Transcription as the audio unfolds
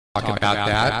talk about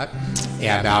that,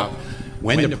 and about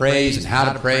when to praise and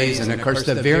how to praise. And of course,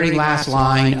 the very last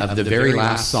line of the very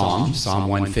last psalm, Psalm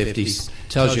 150,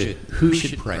 tells you who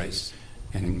should praise.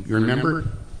 And you remember,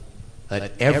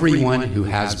 let everyone who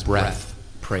has breath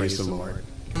praise the Lord.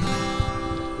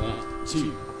 1,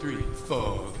 2, 3,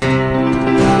 4.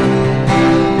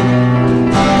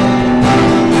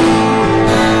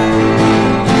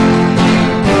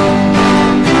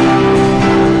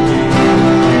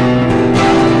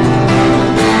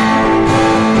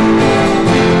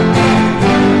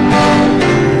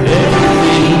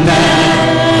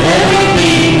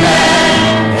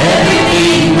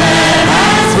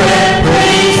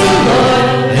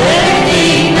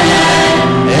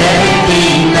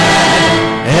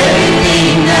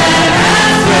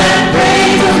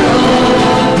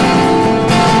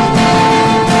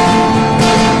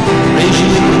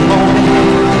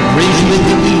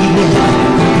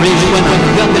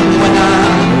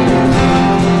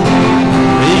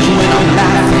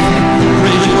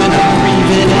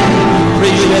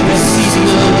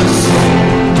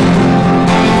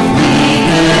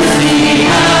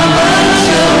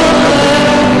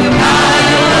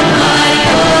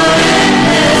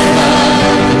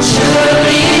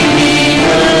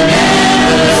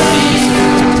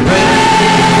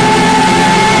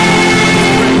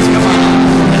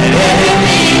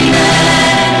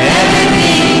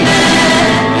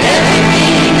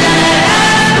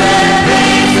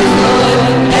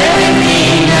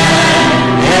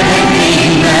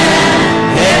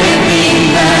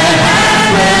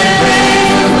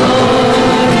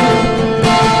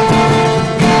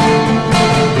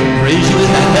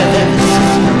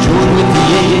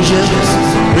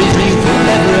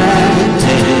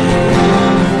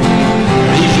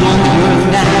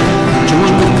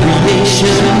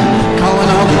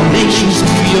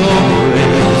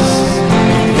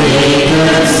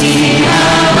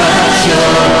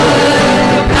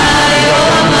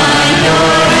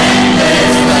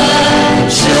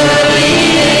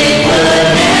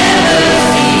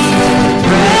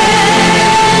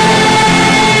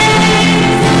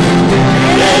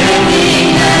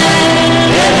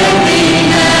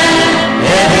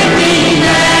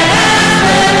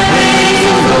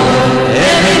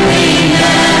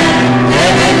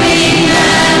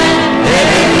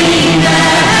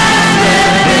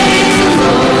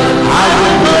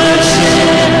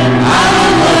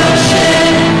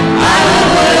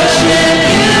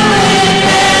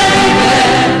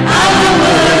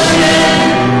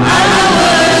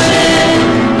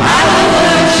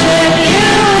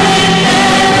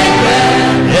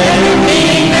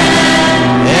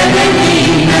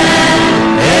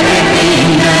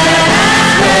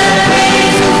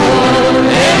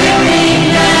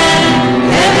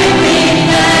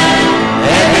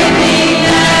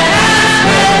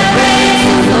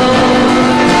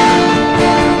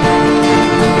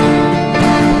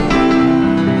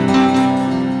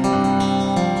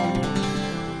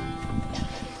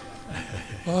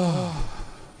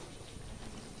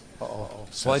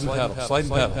 Sliding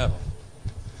pedal.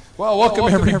 Well, welcome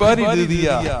everybody to the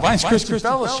Vines Christian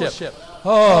Fellowship.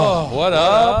 Oh, what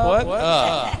up? What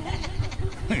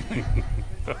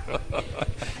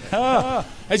up?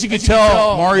 As you can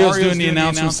tell, Mario's doing the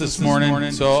announcements this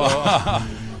morning. So,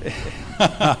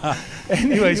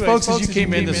 anyways, folks, as you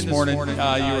came in this morning, you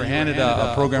were handed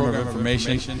a program of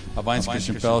information, a Vines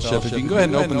Christian Fellowship. If you can go ahead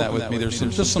and open that with me, there's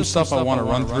just some stuff I want to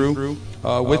run through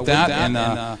with that,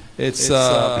 and it's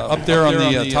up there on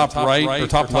the top right or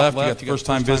top left. You got the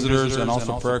first-time visitors and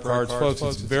also prayer cards, folks.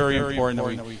 It's very important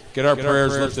that we get our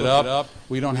prayers lifted up.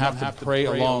 We don't have to pray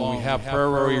alone. We have prayer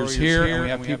warriors here, and we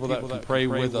have people that can pray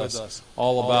with us,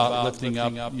 all about lifting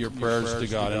up your prayers to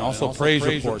God, and also praise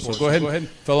reports. So go ahead and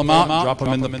fill them out, drop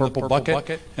them in the purple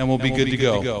bucket, and we'll be good to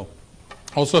go.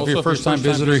 Also, if you're a first-time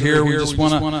visitor here, we just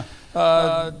want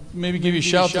to maybe give you a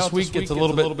shout this week, get to know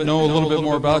a little bit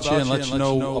more about you, and let you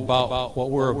know about what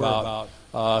we're about,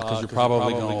 because you're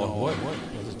probably going, what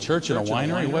is a church and a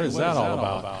winery? What is that all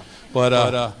about?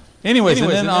 But anyways,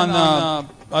 and then on,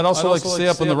 I'd also like to say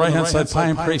up on the right-hand side, Pie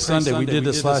and Pray Sunday. We did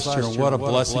this last year, and what a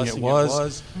blessing it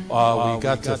was. We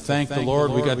got to thank the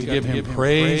Lord. We got to give Him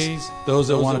praise. Those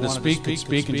that wanted to speak could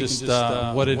speak, and just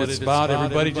what it's about.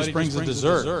 Everybody just brings a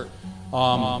dessert.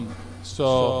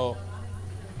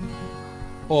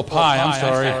 Oh, a pie, I'm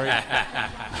sorry.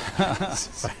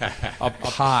 A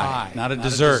pie, not a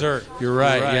dessert. You're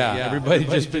right, yeah. Everybody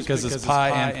just because it's pie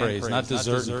and praise, not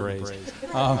dessert and praise.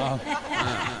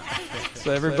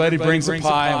 So everybody brings a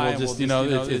pie, and we'll just,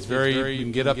 it's very, you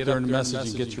can get up there in the message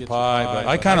and get your pie. But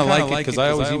I kind of like it because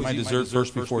I always eat my dessert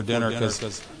first before dinner,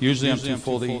 because usually I'm too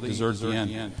full to eat dessert at the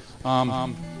end.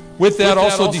 With that,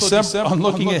 also December, I'm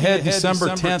looking ahead, December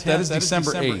 10th, that is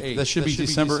December 8th. That should be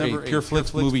December 8th, Pure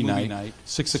Flix movie night,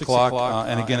 6 o'clock,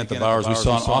 and again at the Bowers. We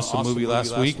saw an awesome movie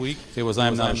last week. It was I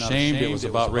Am Not Ashamed. It was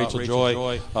about Rachel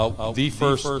Joy, one of the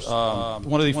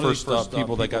first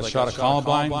people that got shot at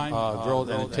Columbine, girl,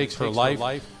 and it takes her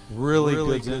life.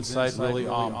 Really good insight, really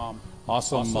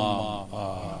awesome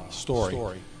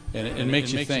story. And it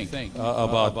makes you think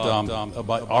about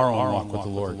our own walk with the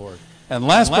Lord. And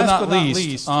last but not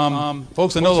least,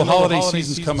 folks, I know the holiday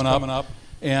season's coming up,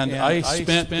 and I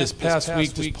spent this past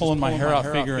week just pulling my hair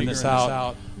out figuring this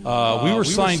out. We were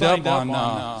signed up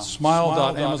on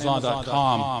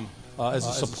smile.amazon.com as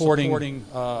a supporting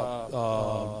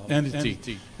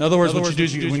entity. In other words, what you do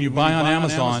is when you buy on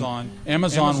Amazon,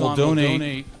 Amazon will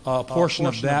donate a portion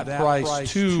of that price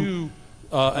to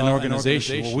an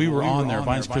organization. Well, we were on there,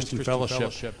 Vines Christian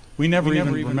Fellowship. We never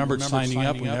even remembered signing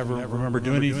up. We never remembered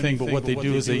doing anything, but what they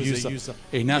do is they use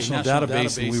a national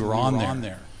database, and we were on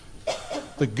there.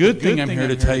 The good thing I'm here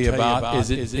to tell you about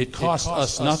is it costs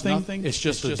us nothing. It's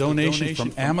just a donation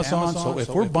from Amazon. So if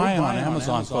we're buying on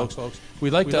Amazon, folks,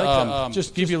 we'd like to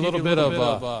just give you a little bit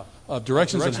of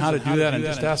directions on how to do that, and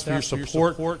just ask for your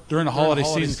support during the holiday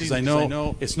season, because I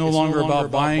know it's no longer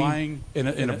about buying in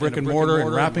a brick and mortar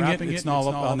and wrapping it. It's now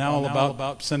all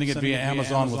about sending it via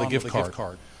Amazon with a gift card.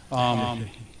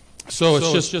 So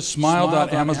it's just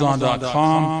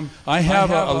smile.amazon.com. I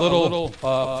have a little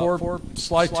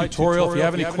 4-slide tutorial. If you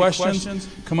have any questions,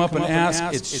 come up and ask.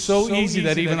 It's so easy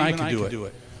that even I can do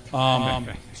it.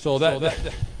 So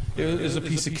that is a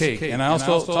piece of cake. And I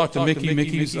also talked to Mickey.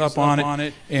 Mickey's up on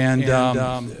it. And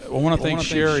I want to thank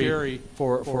Sherry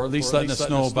for at least letting us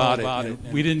know about it.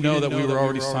 We didn't know that we were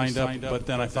already signed up, but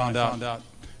then I found out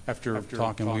after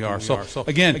talking we are. So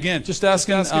again, just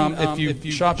asking if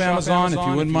you shop Amazon, if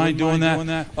you wouldn't mind doing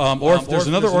that, or if there's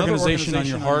another organization on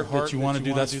your heart that you want to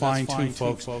do, that's fine too,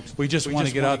 folks. We just want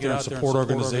to get out there and support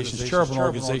organizations, charitable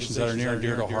organizations that are near and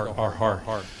dear to our heart.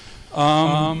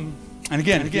 And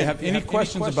again, if you have any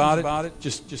questions about it,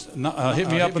 just hit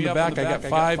me up in the back. I got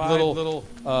 5 little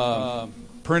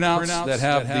printouts that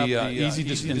have the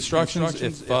easy instructions.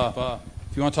 If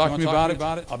you want to talk to me about it,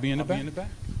 I'll be in the back.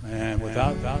 And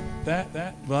without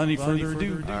that, without any further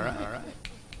ado. All right.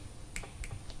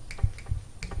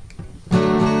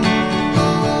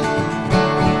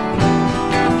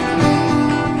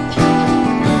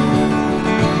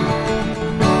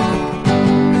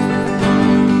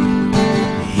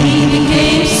 He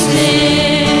became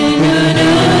sin, knew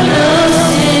no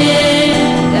sin,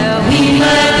 that we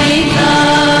might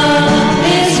become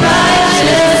His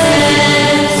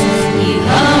righteousness. He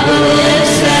humbled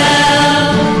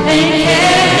Himself and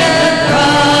carried the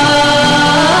cross.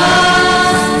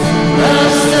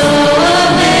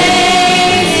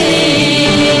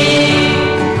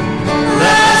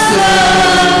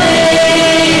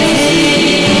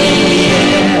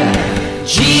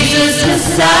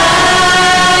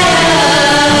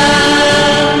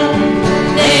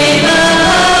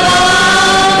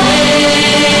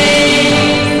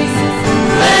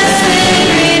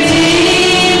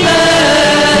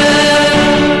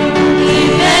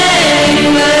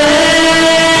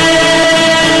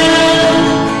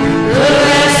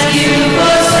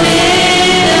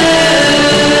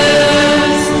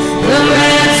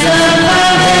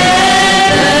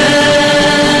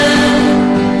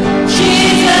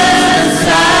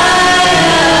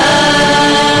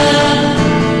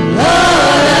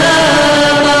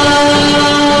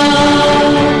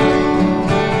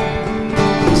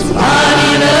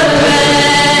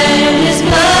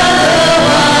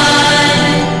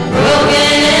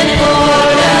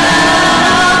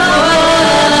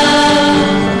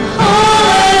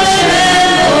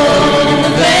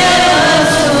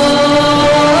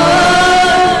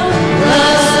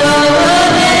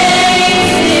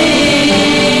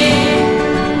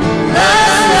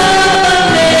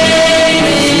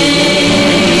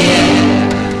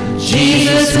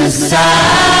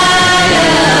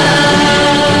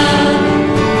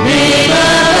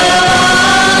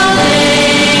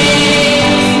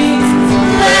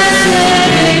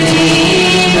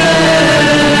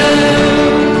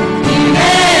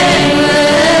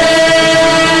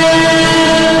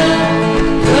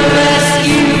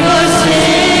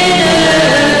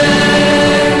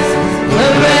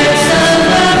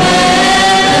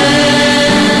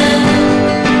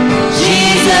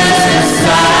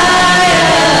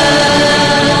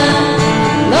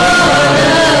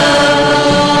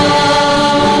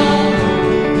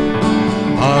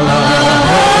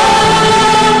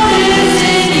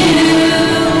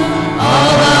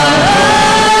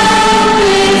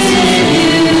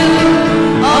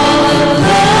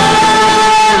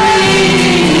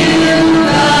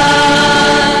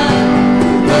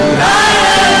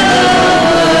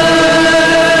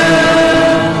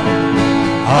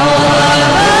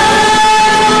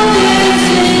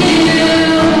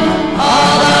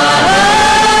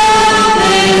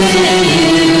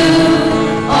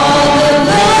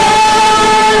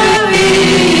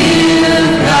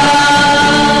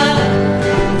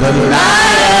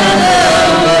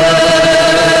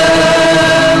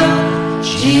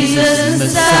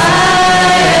 Your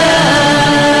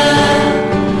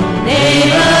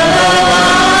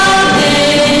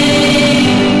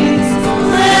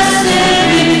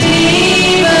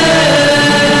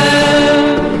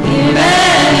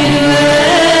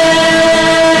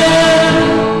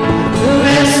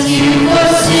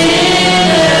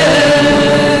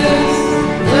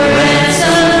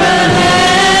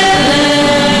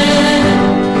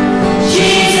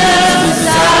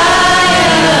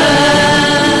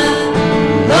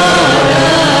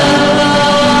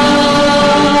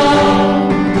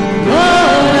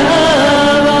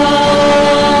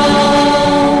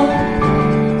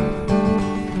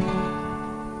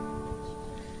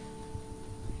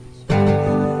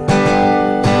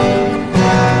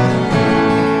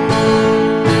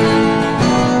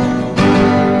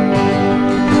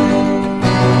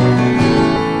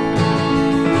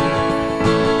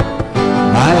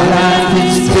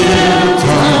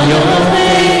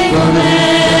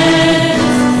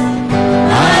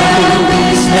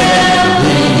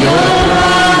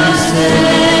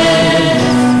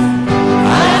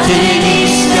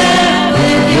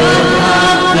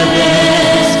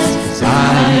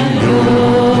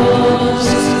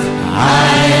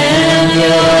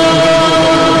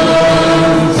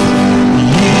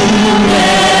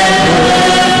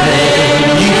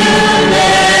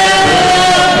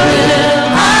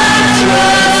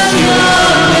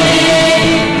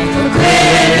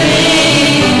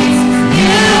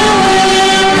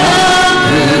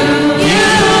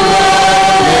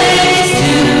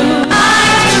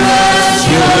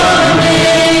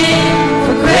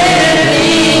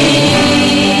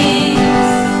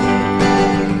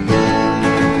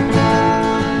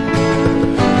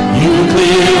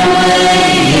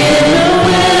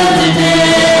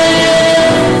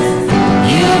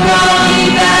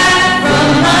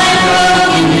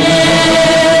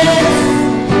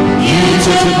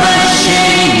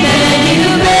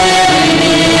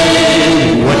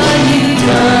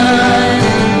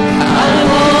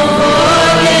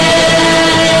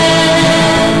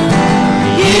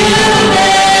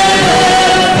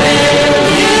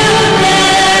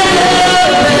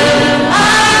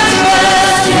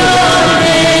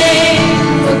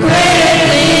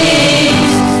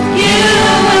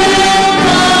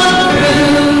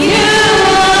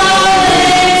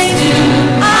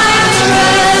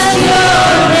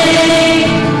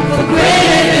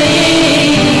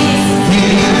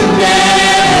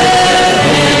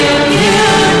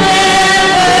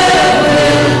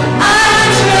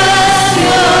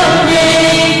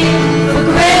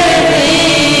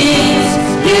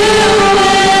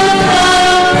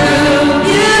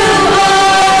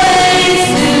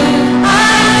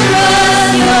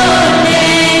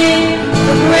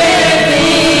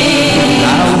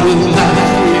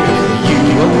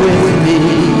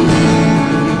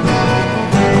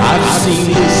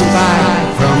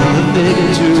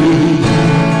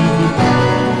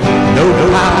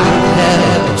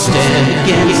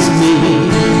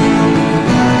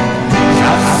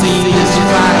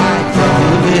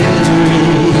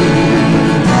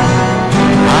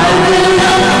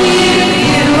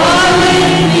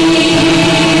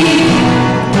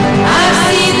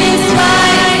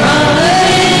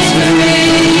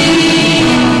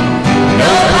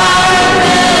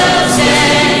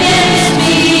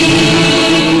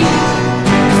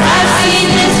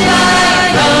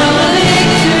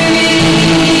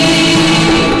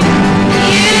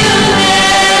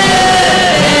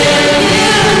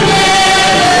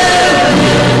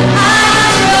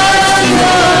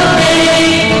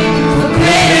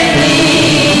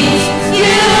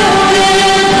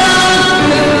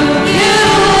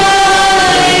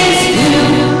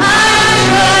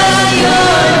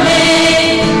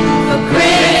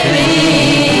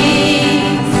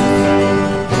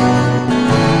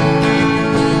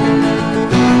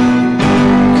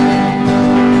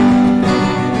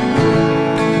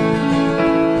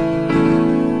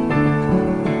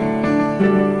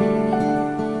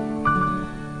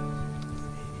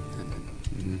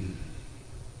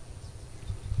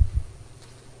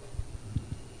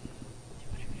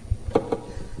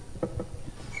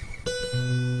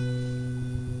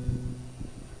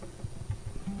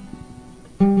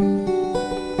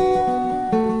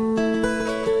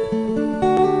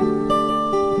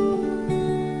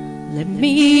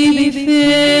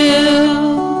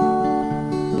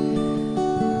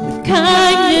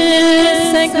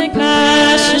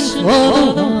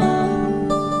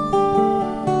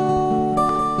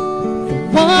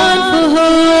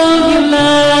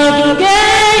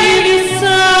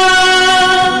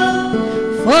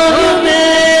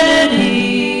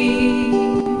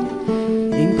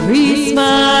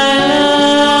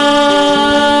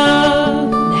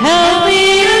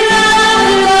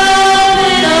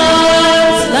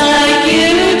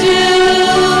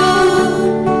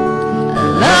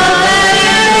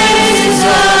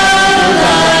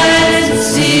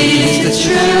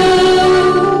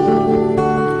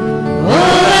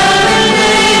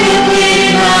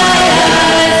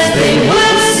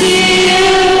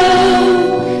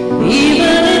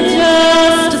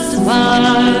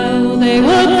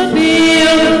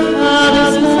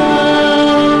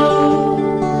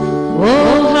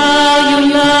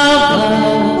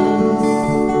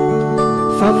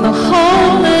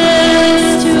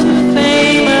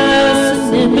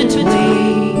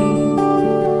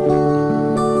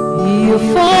You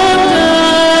formed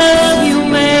us, you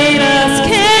made us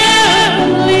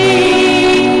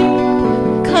carefully,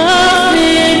 'cause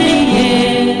in the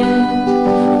end,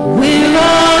 we're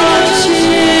all your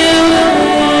children.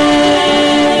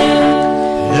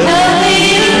 Help me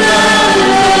to love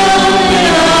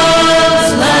open arms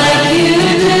like you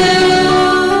do.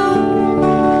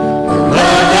 A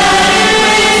love that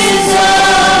erases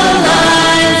all the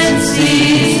lies and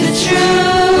sees the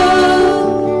truth.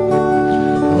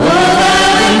 Oh, that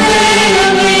when they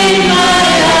look in my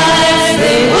eyes,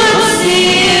 they would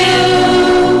see you.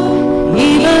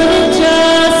 Even in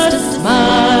just a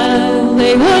smile,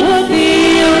 they would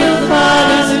feel the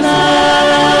Father's love.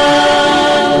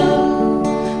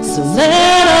 So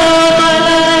let all my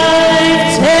life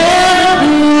tell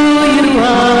who you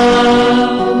are,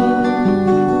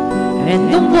 and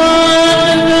the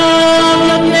wonder of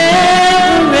your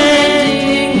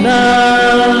never-ending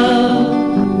love.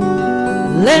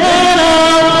 Let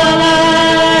all my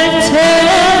life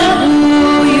tell who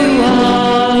you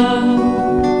are,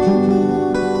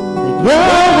 that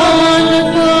you're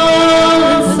wonderful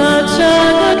and such a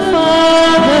good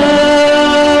Father.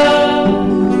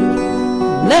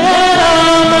 Let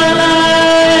all my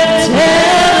life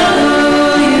tell who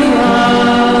you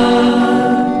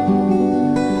are,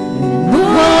 and the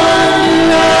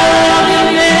wonder of your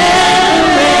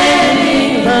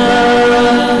never-ending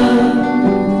love.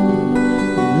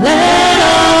 Let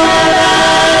all my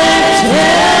life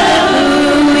tell who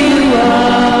you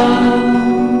are, that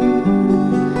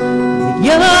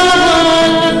you're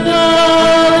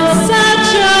wonderful and such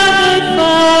a good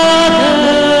Father.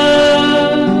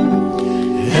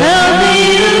 Help me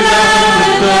to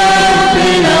love with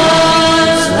open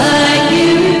arms like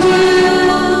you do. A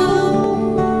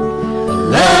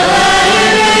love that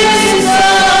erases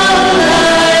all the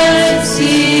lies and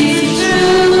sees the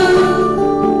truth.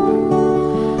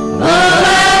 Oh,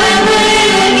 that when they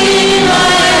look in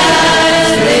my eyes,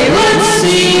 they would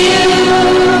see you.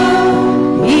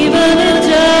 Even in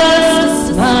just a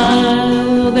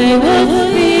smile, they would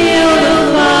feel the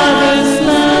Father's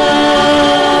love.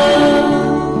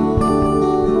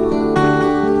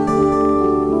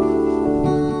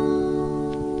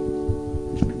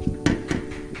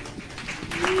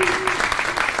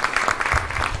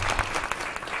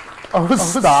 Oh,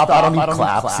 stop. I don't need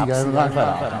claps. You guys knock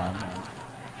that out.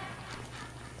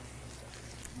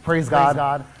 Praise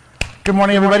God. Good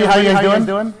morning, everybody. How you guys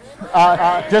doing? See,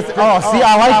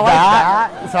 I like that.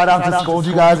 So I don't have to scold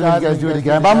you guys and make you guys do it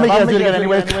again. But I'm making you guys do it again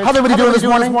anyway. How's everybody doing this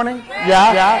morning?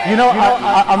 Yeah? You know,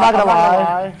 I'm not going to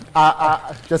lie.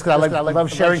 Just because I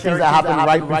love sharing things that happen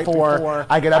right before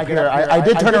I get up here. I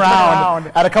did turn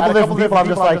around at a couple of different people. I'm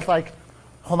just like,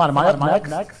 hold on, am I up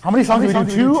next? How many songs do we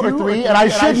do? 2 or 3? And I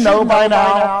should know by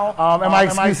now. And my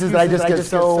excuse is that I just get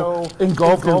so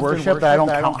engulfed in worship that I don't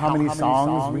count how many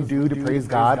songs we do to praise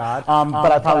God.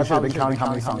 But I probably should have been counting how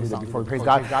many songs we did before we praise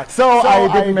God. So I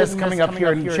didn't miss coming up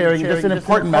here and sharing just an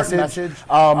important message.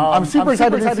 I'm super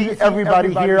excited to see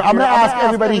everybody here. I'm going to ask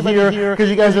everybody here, because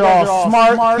you guys are all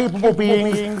smart, capable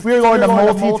beings. We are going to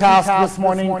multitask this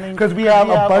morning because we have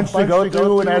a bunch to go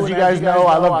through. And as you guys know,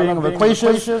 I love being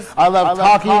loquacious. I love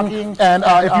talking. And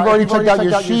if you've already checked out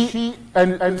your sheet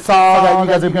and saw that you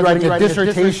guys would be writing a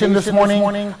dissertation this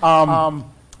morning,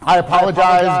 I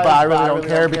apologize, but I really don't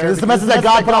care because it's the message that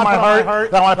God put on my heart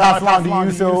that I want to pass along to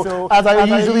you. So, as I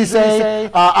usually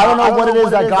say, I don't know what it is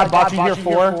that God brought you here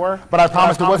for, but I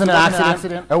promised it wasn't an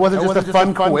accident. It wasn't just a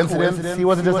fun coincidence. He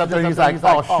wasn't just up there and he's like,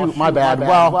 oh, shoot, my bad.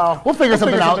 Well, we'll figure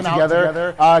something out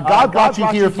together. God brought you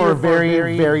here for a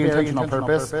very, very intentional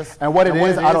purpose. And what it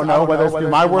is, I don't know, whether it's through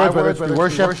my words, whether it's through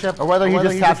worship, or whether he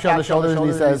just taps you on the shoulders and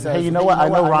he says, hey, you know what, I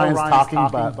know Ryan's talking,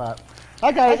 but...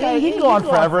 Okay, he can go on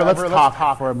forever. Let's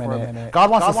talk for a minute.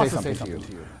 God wants to say something to you.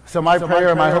 So my prayer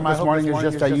and my hope this morning is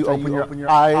just that you open your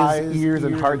eyes, ears,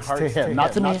 and hearts to him.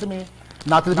 Not to me,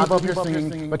 not to the people up here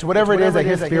singing, but to whatever it is that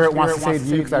his Spirit wants to say to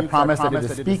you, because I promise that it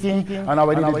is speaking, and all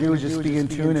we need to do is just be in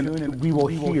tune, and we will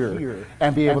hear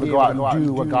and be able to go out and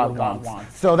do what God wants.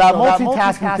 So that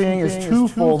multitasking thing is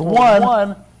twofold.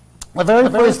 One, the very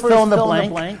first fill in the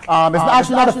blank, it's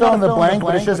actually not a fill in the blank,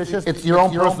 but it's your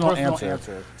own personal answer.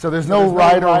 So there's no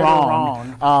right or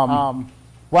wrong.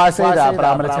 Well, I say that, but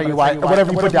I'm going to tell you why.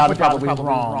 Whatever you put down is probably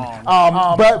wrong.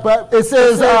 But it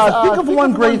says, think of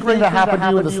one great thing that happened to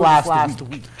you in this last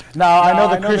week. Now, I know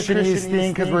the Christianese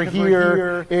thing, because we're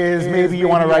here, is maybe you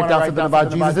want to write down something about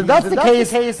Jesus. If that's the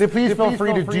case, then please feel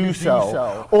free to do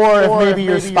so. Or if maybe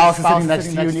your spouse is sitting next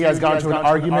to you and you guys got into an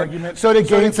argument. So to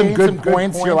gain some good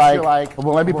points, you're like,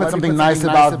 well, let me put something nice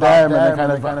about them,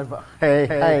 and then kind of,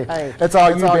 hey, it's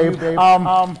all you, babe.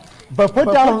 But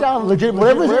put down legit,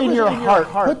 whatever's in your heart,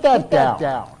 put that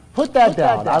down. Put that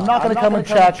down. I'm not going to come and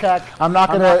check. I'm not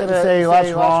going to say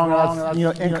that's wrong,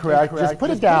 that's incorrect. Just put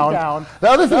it down. The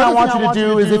other thing I want you to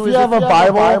do is if you have a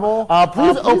Bible,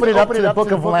 please open it up to the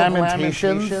book of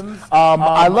Lamentations.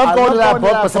 I love going to that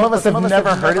book, but some of us have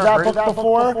never heard of that book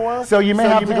before. So you may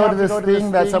have to go to this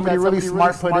thing that somebody really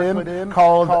smart put in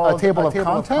called a table of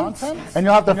contents, and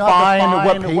you'll have to find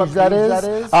what page that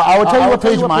is. I will tell you what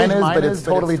page mine is, but it's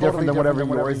totally different than whatever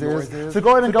yours is. So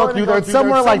go ahead and go through there. It's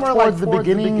somewhere like towards the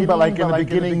beginning, but like in the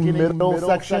beginning, middle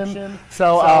section.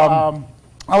 So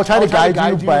I will try to guide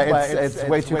you, but it's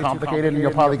way too complicated, and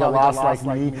you'll probably get lost like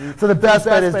me. So the best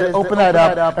bet is to open that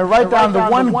up and write down the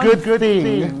one good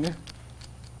thing.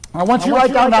 And once you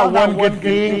write down that one good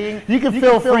thing, you can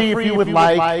feel free if you would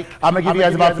like. I'm going to give you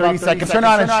guys about 30 seconds. Turn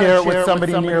on and share it with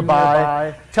somebody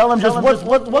nearby. Tell them just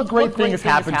what great thing has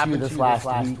happened to you this last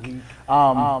week.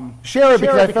 Share it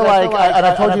because I feel like, and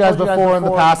I've told you guys before in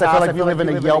the past, I feel like we live in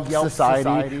a Yelp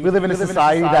society. We live in a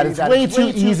society that is way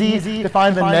too easy to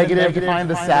find the negative, to find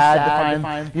the sad, to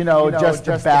find, just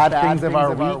the bad things of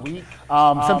our week.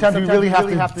 Sometimes we really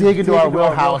have to dig into our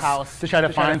wheelhouse to try to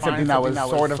find something that was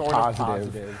sort of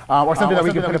positive, or something that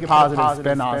we can put a positive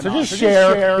spin on. So just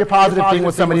share your positive thing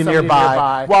with somebody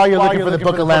nearby while you're looking for the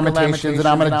Book of Lamentations, and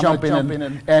I'm going to jump in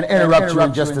and interrupt you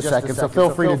in just a second. So feel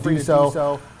free to do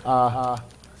so.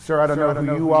 Sir, I don't know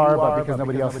who you are, but because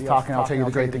nobody else is talking, I'll tell you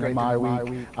the great thing of my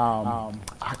week.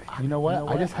 You know what?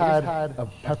 I just had a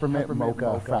peppermint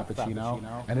mocha frappuccino,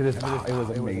 and it was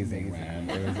amazing, man.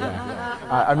 It was,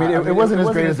 I mean, it wasn't as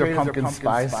great as their pumpkin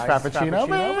spice frappuccino,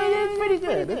 but it's pretty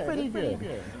good. It's pretty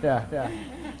good. Yeah.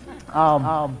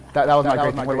 That was my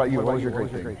great thing. What about you? What was your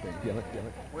great thing?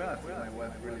 Well, my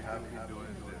wife really happy doing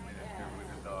the ministry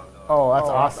with the dog. Oh,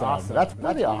 that's awesome. That's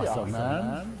pretty awesome,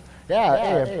 man.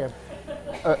 Yeah,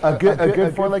 a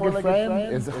good four-legged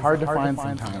friend is hard to find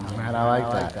sometimes, man. I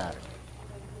like that.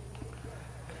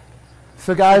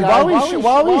 So, guys,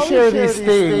 while we share these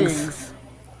things,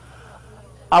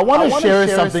 I want to share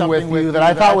something with you that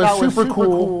I thought was super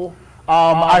cool.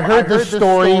 I heard this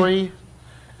story.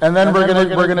 And then we're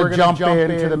gonna jump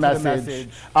into the message.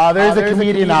 There's a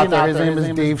comedian out there. His name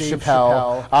is Dave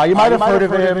Chappelle. You might have heard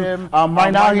of him. Right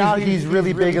now he's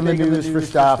really big in the news for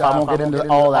stuff. I won't get into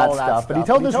all that stuff. But he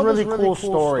told this really cool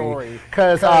story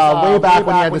because way back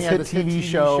when he had this hit TV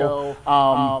show,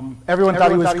 everyone thought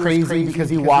he was crazy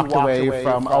because he walked away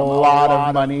from a lot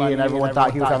of money, and everyone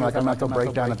thought he was having like a mental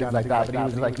breakdown and things like that. But he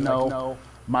was like, no,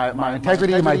 my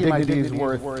integrity, my dignity is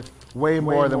worth way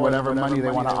more than whatever money they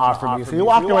want to offer me. So he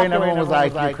walked away and everyone was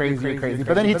like, you're crazy.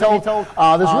 But then he told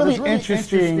this really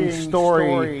interesting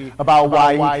story about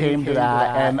why he came to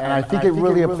that, and I think it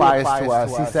really applies to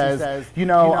us. He says,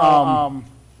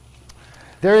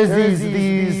 there is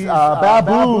these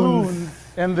baboons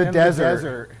in the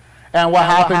desert, and what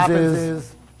happens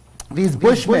is these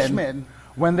bushmen,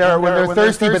 when they're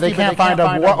thirsty but they can't find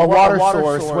a water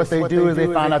source, what they do is they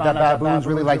find out that baboons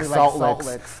really like salt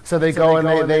licks. So they go and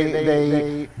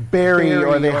they bury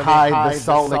or they hide the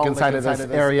salt lick inside of this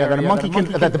area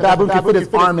that the baboon can put his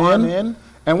arm in,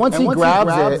 and once he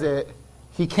grabs it,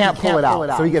 he can't pull it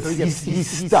out. So he's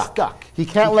stuck. He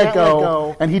can't let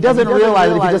go, and he doesn't realize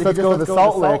that if he just lets go of the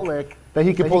salt lick, that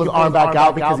he can pull his arm back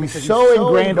out because he's so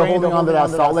ingrained to holding on to that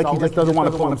salt lick, he just doesn't want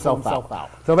to pull himself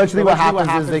out. So eventually what happens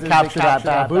is they capture that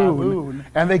baboon,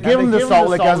 and they give him the salt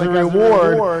lick as a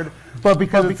reward, but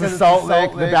because it's the salt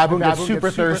lick, the baboon gets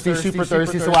super thirsty.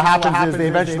 So what happens is they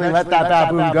eventually let that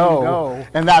baboon go,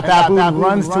 and that baboon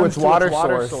runs to its water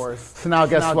source. So now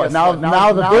guess what?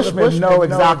 Now the bushmen know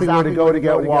exactly where to go to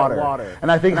get water. And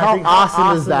I think how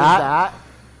awesome is that?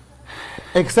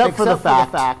 Except for the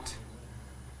fact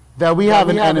that we have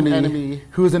an enemy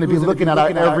who's going to be looking at our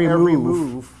every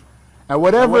move. And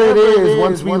whatever it is,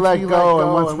 once we let go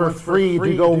and once we're free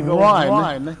to go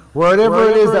run, wherever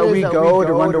it is that we go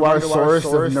to run to our source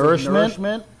of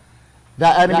nourishment,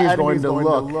 that enemy is going to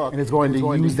look and is going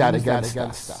to use that against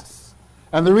us.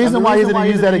 And the reason why he's going to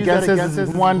use that against us is,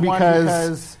 one,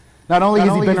 because not only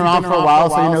has he been around for a while,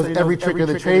 so he knows every trick of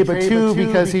the trade, but two,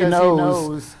 because he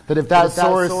knows that if that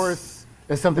source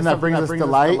is something that brings us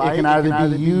delight, it can either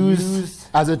be used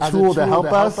as a tool to help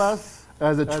us or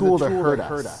as a tool to hurt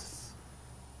us.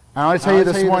 And I want to tell you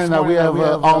this morning that we have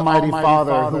an Almighty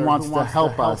Father who wants to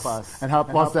help us and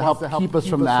wants to help keep us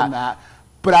from that.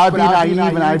 But I would be naive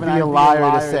and I'd be a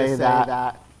liar to say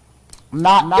that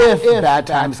not if bad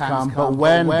times come, but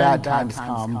when bad times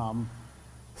come.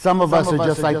 Some of us are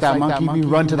just like that monkey. We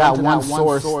run to that one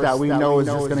source that we know is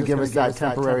just going to give us that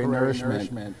temporary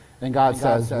nourishment. And God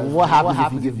says, well, what happens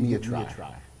if you give me a try?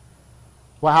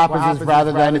 What happens is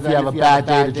rather than if you have a bad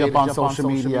day to jump on social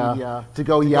media, to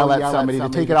go yell at somebody, to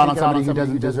take it out on somebody who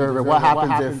doesn't deserve it, what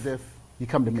happens if you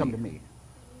come to me?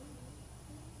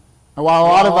 And while a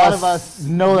lot of us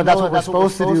know that that's what we're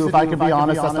supposed to do, if I can be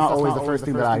honest, that's not always the first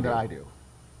thing that I do.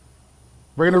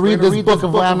 We're going to read this book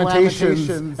of Lamentations,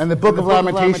 and the book of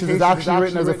Lamentations is actually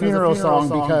written as a funeral song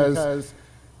because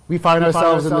we find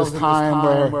ourselves in this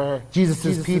time where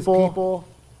Jesus' people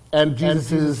and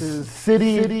Jesus'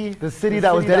 city, the city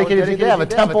that was dedicated to, they have a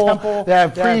temple, they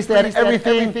have priests, they had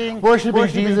everything worshiping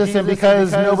Jesus, and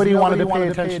because nobody wanted to pay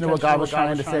attention to what God was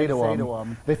trying to say to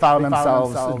them, they found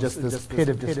themselves in just this pit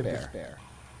of despair,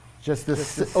 just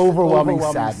this overwhelming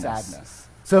sadness.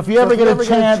 So if you ever get a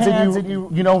chance and you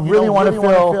really want to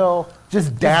feel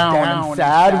just down and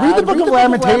sad, read the book of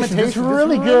Lamentations. It's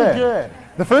really good.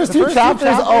 The first two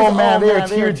chapters, oh man, they are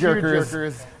tear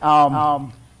jerkers.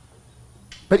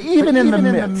 But even in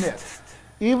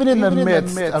the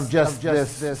midst of just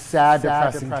this sad,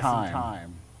 depressing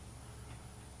time,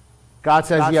 God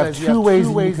says you have two ways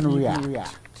you can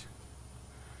react.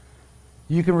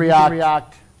 You can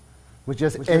react with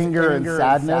just anger and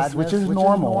sadness, which is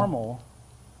normal.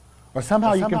 Or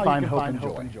somehow you can find hope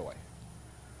and joy.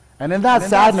 And in that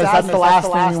sadness, that's the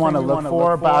last thing you want to look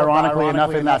for, but ironically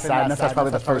enough, in that sadness, that's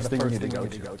probably the first thing you need to go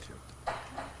to.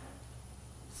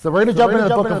 So we're going to jump into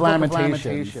the book of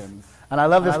Lamentations. And I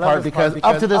love this part because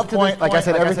up to this point, like I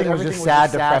said, everything was just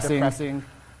sad, depressing.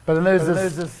 But then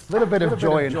there's this little bit of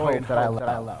joy and hope that I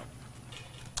love.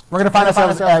 We're going to find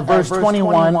ourselves at verse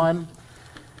 21.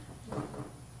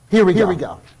 Here we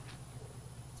go.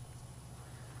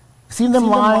 See them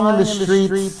lying in the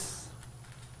streets.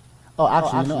 Oh,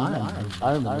 actually,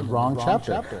 I'm in the wrong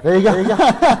chapter. There you go.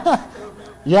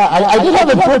 Yeah, I did have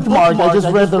it bookmarked. I just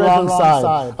read the wrong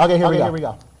side. Okay, here we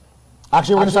go.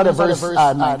 Actually, we're going to start at verse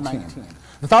 19.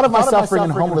 The thought of my suffering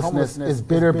and homelessness is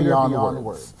bitter beyond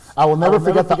words. I will never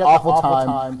forget the awful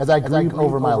time as I grieve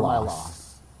over my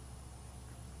loss.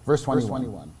 Verse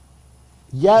 21.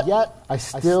 Yet I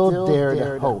still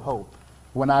dare to hope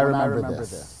when I remember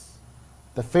this.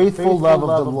 The faithful love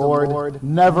of the Lord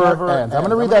never ends. I'm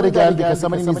going to read that again because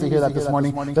somebody needs to hear that this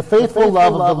morning. The faithful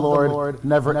love of the Lord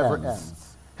never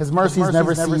ends. His mercies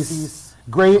never cease.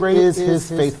 Great is his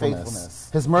faithfulness.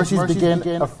 His mercies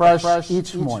begin afresh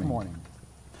each morning.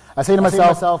 I say to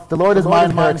myself, the Lord is my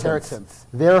inheritance.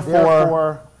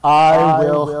 Therefore, I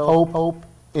will hope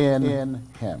in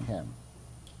him.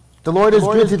 The Lord is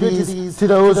good to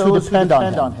those who depend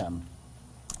on him,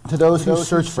 to those who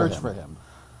search for him.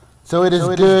 So it is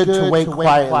good to wait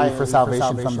quietly for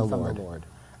salvation from the Lord.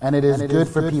 And it is good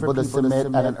for people to submit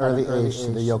at an early age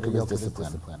to the yoke of his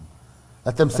discipline.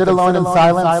 Let them sit alone in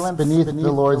silence beneath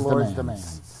the Lord's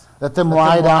demands. Let them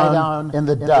lie down in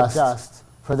the dust,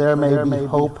 for there may be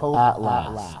hope at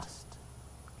last.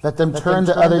 Let them turn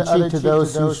the other cheek to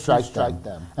those who strike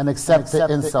them, and accept the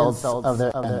insults of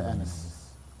their enemies.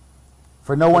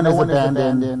 For no one is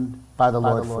abandoned by the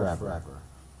Lord forever.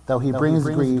 Though he brings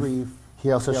grief,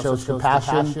 he also shows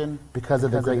compassion because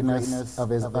of the greatness of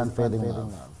his unfailing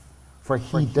love. For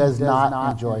he does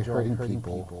not enjoy hurting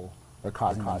people or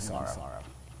causing them sorrow.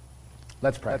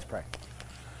 Let's pray.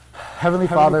 Heavenly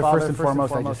Father, first and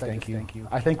foremost, I just thank you.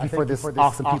 I thank you for this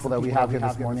awesome people that we have here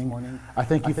this morning. I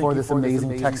thank you for this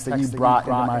amazing text that you brought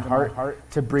into my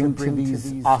heart to bring to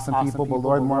these awesome people. But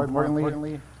Lord, more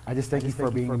importantly, I just thank you for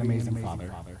being an amazing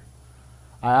Father.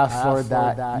 I ask, Lord,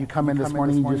 that you come in this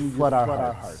morning and you just flood our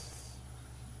hearts.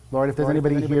 Lord, if there's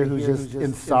anybody here who's just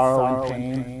in sorrow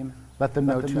and pain, let them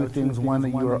know two things. One, that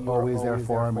you are always there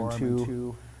for them, and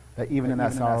two, that even in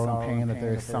that sorrow and pain, that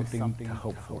there is something to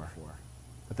hope for.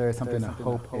 That there is something to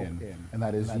hope in, and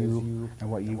that is you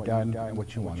and what you've done and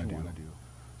what you want to do.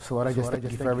 So Lord, I just thank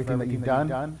you for everything that you've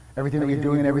done, everything that you're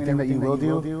doing, and everything that you will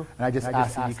do. And I just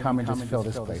ask that you come and just fill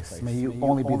this place. May you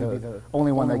only be the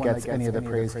only one that gets any of the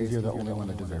praise, because you're the only one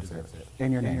that deserves it.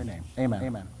 In your name,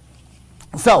 amen.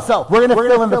 So we're going to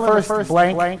fill in the first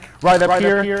blank right up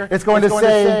here. It's going to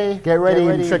say, get ready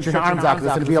and stretch your arms out, because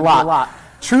it's going to be a lot.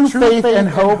 True faith and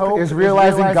hope is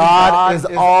realizing God is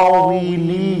all we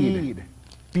need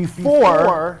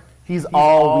before he's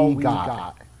all we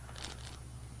got.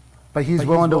 But he's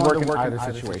willing to work in either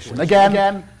situation.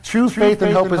 Again, true faith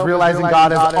and hope is realizing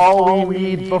God is all we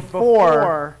need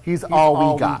before he's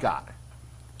all we got.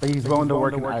 But he's willing to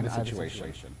work in either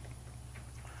situation.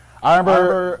 I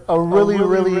remember a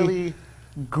really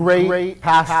great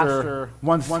pastor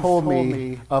once told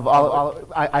me of all.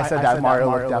 I said that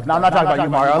Mario looked up. Now I'm not talking about you,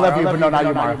 Mario. I love you, but no, not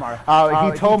you,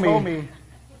 Mario. He told me,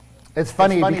 it's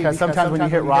funny because sometimes when you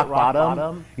hit rock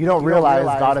bottom, you don't realize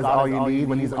God is all you need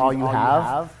when he's all you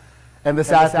have. And the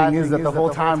sad thing is that the whole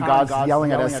time God's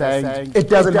yelling at us saying, it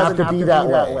doesn't have to be that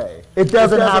way. It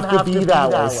doesn't have to be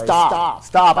that way. Stop.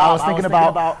 Stop. I was thinking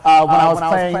about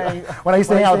when I used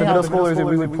to hang out with the middle schoolers and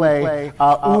we would play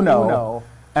Uno.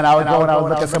 And I would go and I would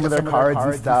look at some of their cards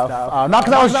and stuff. Not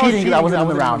because I was cheating, because I wasn't in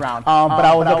the round. But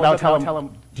I would look and I would tell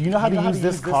them, do you know how to use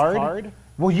this card?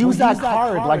 Well, use that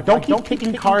card. Like, don't keep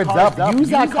picking cards up. Use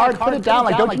that card, put it down.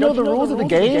 Like, don't you know the rules of the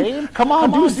game? Come on,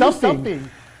 do something.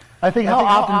 I think how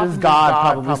often does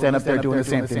God probably stand up there doing the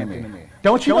same thing to me?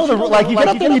 Don't you know the rules? Like, you get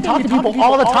up there and you talk to people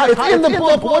all the time. It's in the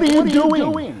book. What are you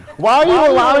doing? Why are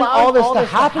you allowing all this to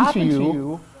happen to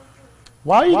you?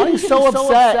 Why are you getting so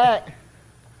upset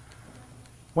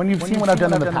when you've seen what I've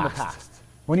done in the past?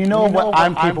 When you know what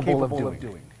I'm capable of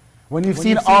doing? When you've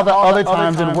seen all the other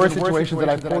times and worse situations that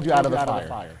I've pulled you out of the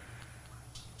fire?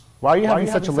 Why are you having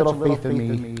such a little faith in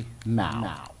me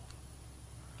now?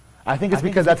 I think it's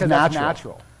because that's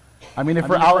natural. I mean, if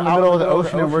we're out in the middle of the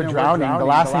ocean and we're drowning, the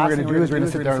last thing we're going to do is we're going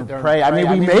to sit there and pray. I mean,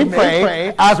 we may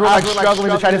pray as we're like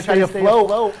struggling to try to stay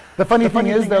afloat. The funny thing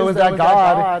is, though, is that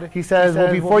God, He says,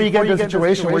 well, before you get into a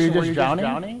situation where you're just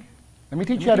drowning, let me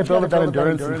teach you how to build up that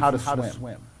endurance and how to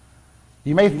swim.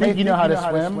 You may think you know how to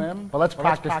swim, but let's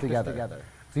practice together.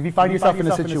 So if you find yourself in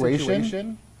a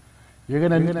situation, you're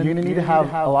going to need to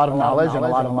have a lot of knowledge and a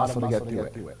lot of muscle to get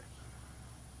through it.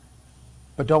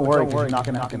 But don't worry, because you're not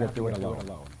going to have to get through it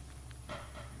alone.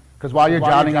 Because while you're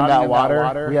drowning in that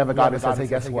water, we have a God that says, hey,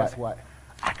 guess what?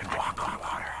 I can walk on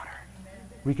water.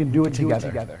 We can do it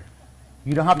together.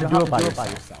 You don't have to do it by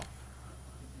yourself.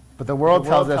 But the world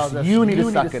tells us, you need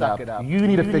to suck it up. You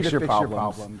need to fix your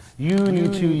problems. You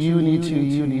need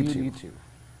to.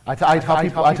 I tell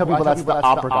people that's the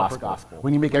opera gospel.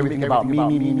 When you make everything about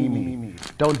me.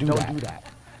 Don't do that.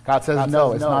 God says,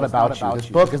 no, it's not about you. This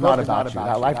book is not about you.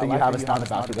 That life that you have is not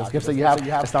about you. Those gifts that you have,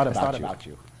 it's not about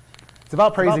you. It's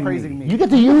about praising me. You get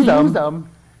to use them.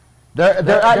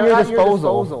 They're at your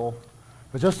disposal.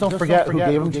 But just don't forget who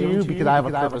gave them to you, because I have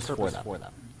a purpose for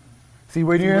them. See,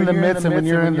 when you're in the midst and when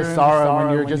you're in the sorrow and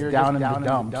when you're just down in the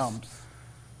dumps,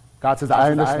 God says,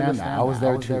 I understand that. I was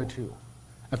there too.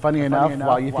 And funny enough,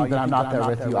 while you think that I'm not there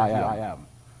with you, I am.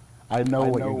 I know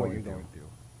what you're going through.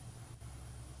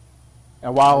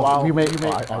 And while we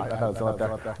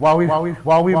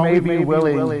may be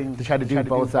willing to try to do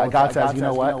both sides, God says, you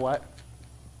know what?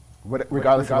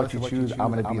 Regardless of what you choose,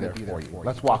 I'm going to be there for you.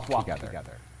 Let's walk together.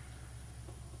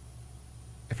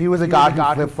 If he was a God who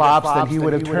flip-flops, then he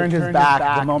would have turned his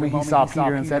back the moment he saw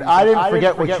Peter and said, I didn't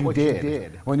forget what you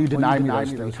did when you denied me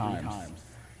those 3 times.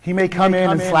 He may come in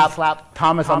and slap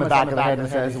Thomas on the back of the head and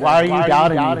says, why are you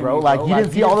doubting me, bro? Like, you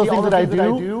didn't see all those things that I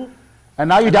do? And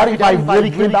now you're doubting if I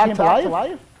really came back to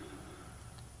life?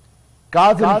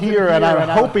 God's in here, and I'm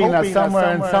hoping that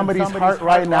somewhere in somebody's heart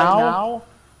right now,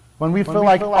 when we feel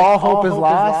like all hope is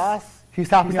lost, he's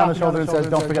tapping you on the shoulder and says,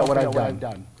 don't forget what I've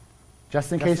done.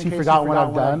 Just in case you forgot what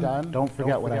I've done, don't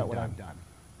forget what I've done.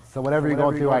 So whatever you're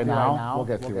going through right now, we'll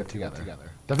get through it together.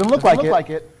 Doesn't look like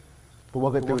it, but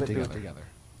we'll get through it together.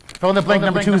 Fill in the blank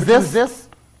number 2 is this.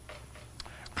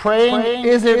 Praying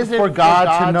isn't for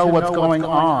God to know what's going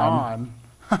on.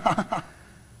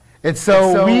 It's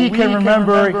so we can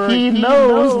remember He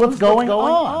knows what's going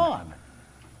on.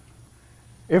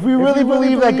 If we really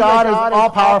believe that God is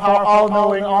all-powerful,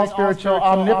 all-knowing, all-spiritual,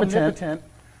 omnipotent,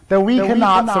 then we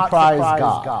cannot surprise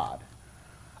God.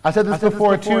 I said this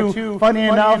before too. Funny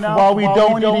enough, while we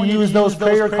don't need to use those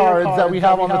prayer cards that we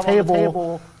have on the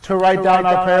table to write down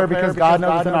our prayer because God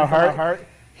knows what's in our heart,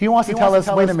 He wants to tell us,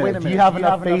 wait a minute, do you have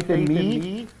enough faith in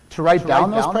me to write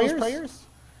down those prayers?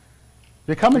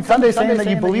 You're coming Sunday saying that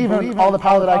you believe in all the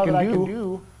power that I can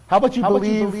do. How about you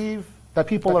believe that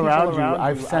people around you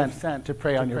I've sent to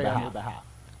pray on your behalf?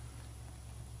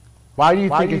 Why do you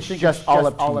think it's just all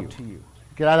up to you?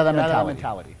 Get out of that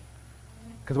mentality.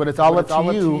 Because when it's all up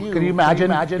to you, can you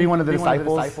imagine being one of the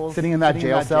disciples sitting in that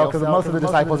jail cell? Because most of the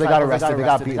disciples, they got arrested, they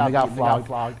got beaten, they got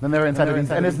flogged. Then they're inside of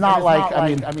these. And it's not like,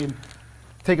 I mean,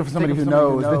 take it from somebody who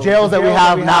knows. The jails that we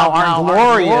have now aren't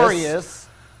glorious.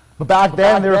 But back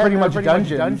then, they were pretty much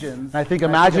dungeons. And I think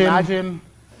imagine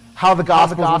how the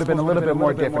Gospels would have been a little bit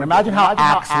more different. Imagine how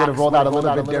Acts would have rolled out a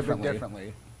little bit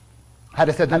differently. Had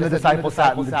it said, then the disciples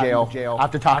sat in the jail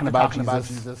after talking about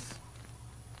Jesus.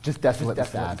 Just desolate and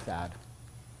sad.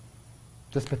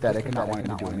 Just pathetic and not wanting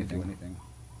to do anything.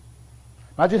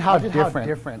 Imagine how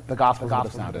different the Gospels would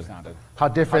have sounded. How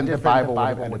different the Bible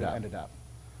would have ended up.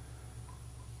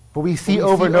 But we see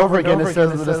over and over again it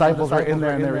says the disciples were in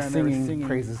there and they were singing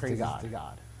praises to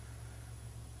God.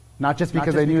 Not just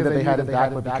because they knew that they had it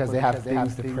back, but because they have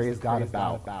things to praise God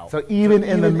about. So even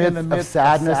in the midst of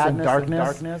sadness and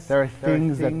darkness, there are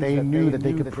things that they knew that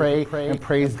they could pray and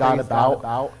praise God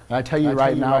about. And I tell you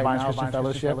right now, Vines Christian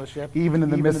Fellowship, even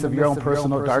in the midst of your own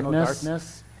personal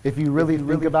darkness, if you really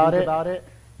think about it,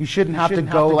 you shouldn't have to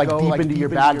go like deep into your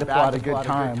bag to pull out a good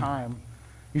time.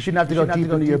 You shouldn't have to go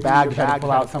deep into your bag to try to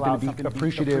pull out something to be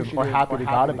appreciative or happy to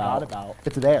God about.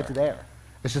 It's there.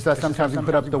 It's just that sometimes we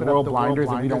put up the world blinders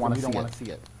and we don't want to see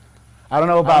it. I don't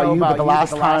know about you, but the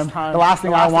last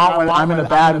thing I want when I'm in a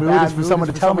bad mood is for someone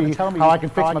to tell me how I can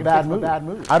fix my bad mood.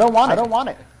 I don't want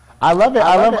it. I love it.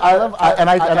 And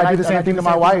I do the same thing to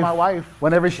my wife.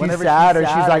 Whenever she's sad or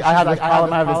she's like, I have this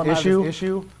problem, I have this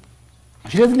issue.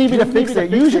 She doesn't need me to fix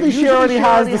it. Usually she already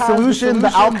has the solution,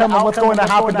 the outcome of what's going to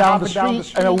happen down the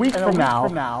street in a week from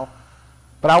now.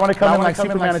 But I want to come in like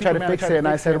Superman and try to fix it. And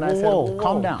I said, whoa,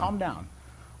 calm down.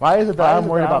 Why is it that I'm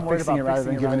worried about fixing it rather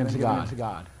than giving it to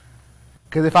God?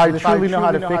 Because if I truly know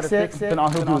how to fix it, then all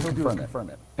he'll do is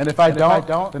confirm it. And if I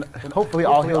don't, then hopefully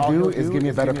all he'll do is give me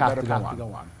a better path to go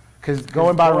on. Because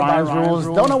going by Ryan's rules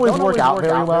don't always work out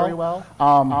very well.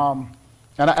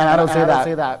 And I don't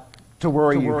say that to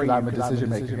worry you because I'm a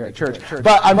decision maker here at church.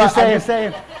 But I'm just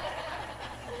saying,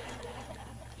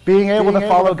 being able to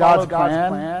follow God's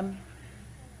plan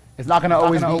is not going to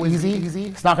always be easy.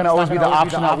 It's not going to always be the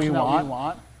option that we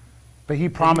want. But he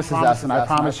promises us, and I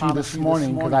promise you this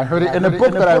morning, because I heard it in a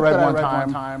book that I read one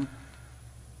time,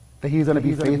 that he's going to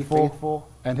be faithful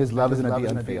and his love is going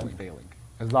to be unfailing,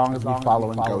 as long as we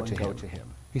follow and go to him.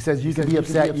 He says you can be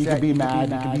upset, you can be mad,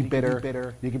 you can be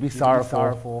bitter, you can be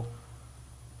sorrowful,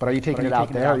 but are you taking it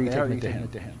out there or are you taking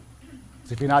it to him?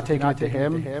 So if you're not taking it to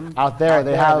him, out there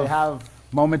they have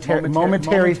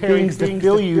momentary things to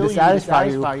fill you, to satisfy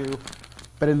you,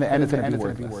 but in the end it's going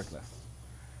to be worthless.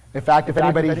 In fact, if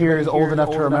anybody here is old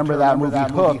enough to remember that movie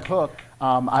Hook,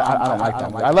 I don't like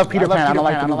that movie. I love Peter Pan, I don't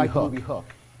like the movie Hook.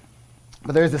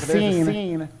 But there's a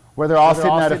scene where they're all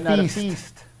sitting at a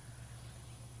feast,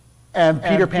 and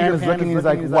Peter Pan is looking and he's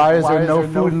like, why is there no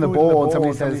food in the bowl? And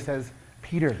somebody says,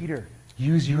 Peter,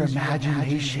 use your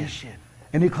imagination.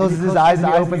 And he closes his eyes and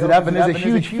he opens it up and there's a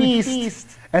huge feast.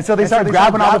 And so they start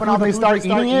grabbing all the food and they start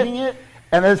eating it.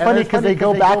 And it's funny because they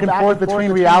go back and forth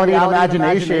between reality and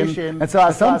imagination. And so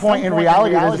at some point in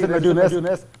reality, they're just sitting there doing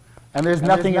this, and there's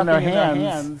nothing in their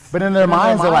hands. But in their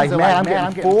minds, they're like, man, I'm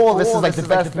getting full. This is like the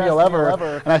best meal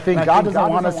ever. And I think God doesn't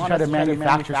want us to try to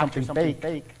manufacture something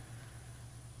fake.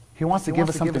 He wants to give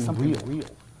us something real.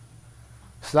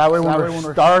 So that way when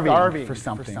we're starving for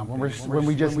something, when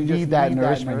we just need that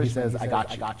nourishment, he says, I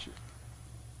got you.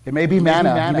 It may be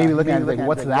manna. You may be looking at it like,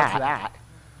 what's that?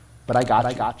 But I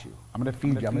got you. I'm going to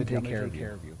feed you. I'm going to take care of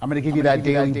you. I'm going to give you that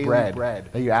daily bread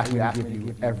that you ask me to give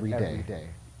you every day.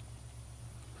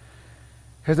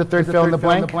 Here's the third fill in the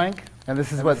blank. And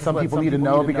this is what some people need to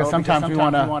know because sometimes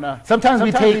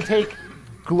we take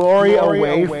glory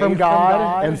away from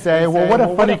God and say, well, what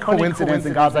a funny coincidence.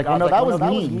 And God's like, oh, no, that was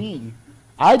me.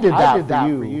 I did that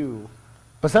for you.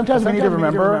 But sometimes we need to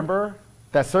remember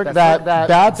that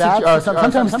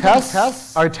sometimes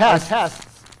tests are tests.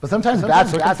 But sometimes bad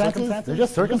circumstances, they're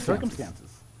just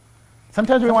circumstances.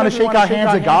 Sometimes we want to shake our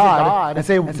hands at God and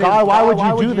say, God, why would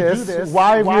you do this?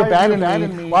 Why have you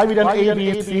abandoned me? Why have you done A, B,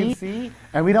 and C?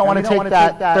 And we don't want to take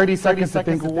that 30 seconds to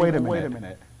think, well, wait a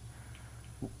minute.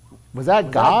 Was that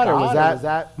God or was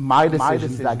that my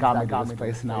decisions that got me to this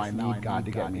place and now I need God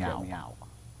to get me out?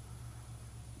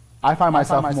 I find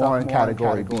myself more in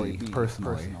category B,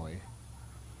 personally.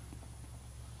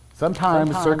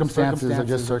 Sometimes circumstances are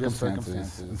just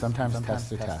circumstances, and sometimes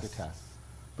tests are tests.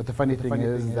 But the funny thing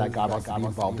is that God wants to be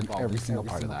involved in every single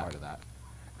part of that.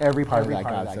 Every part of that,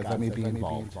 God says, let me be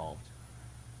involved.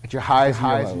 At your highs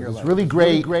and your lows. It's really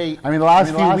great. I mean, the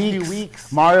last few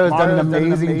weeks, Mario has done an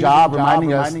amazing job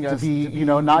reminding us to be,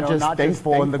 not just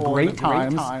thankful in the great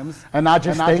times, and not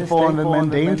just thankful in the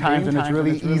mundane times, and it's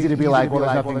really easy to be like, well,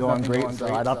 there's nothing going great,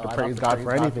 so I don't have to praise God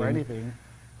for anything.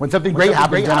 When something great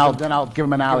happens, then I'll give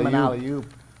him an alley-oop.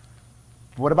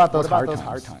 What about those hard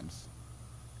times?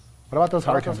 What about those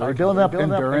hard times? Are we building up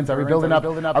endurance? Are we building up?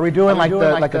 Are we doing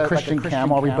like a Christian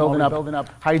camel? Are we building up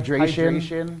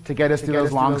hydration to get us through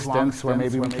those long stints where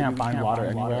maybe we can't find water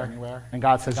anywhere? And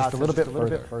God says, just a little bit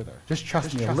further. Just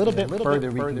trust me, a little bit further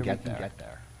we can get there.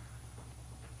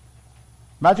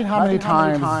 Imagine how many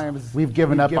times we've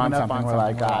given up on something. We're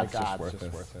like, God, it's just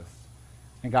worthless.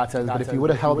 And God says, but if you would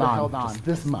have held on just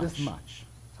this much,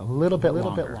 a little bit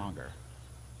longer.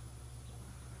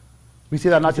 We see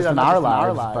that not just in our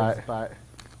lives, but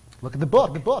look at the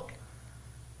book.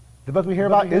 The book we hear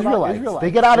about Israelites. They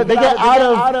get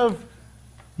out of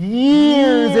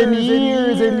Years and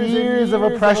years and years of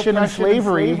oppression and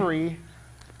slavery.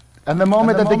 And the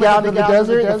moment that they get out into the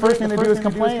desert, the first thing they do is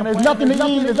complain. There's nothing to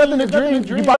eat, there's nothing to drink.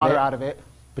 You buy out of it.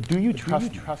 But do you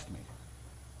trust me?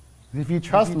 If you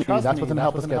trust me, that's what's going to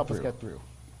help us get through.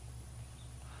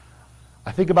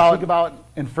 I think about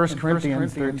in 1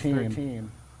 Corinthians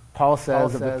 13, Paul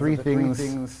says of the three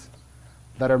things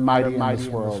that are mighty in this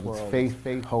world, it's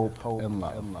faith, hope, and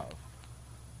love.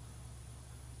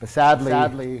 But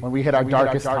sadly, when we hit our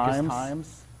darkest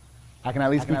times, I can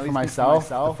at least speak for myself,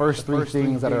 the first three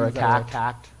things that are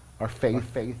attacked are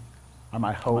faith, are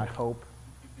my hope,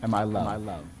 and my love.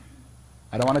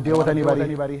 I don't want to deal with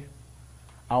anybody.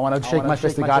 I want to shake my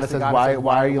fist at God and say,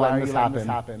 why are you letting this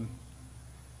happen?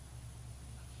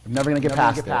 I'm never going to get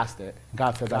past it.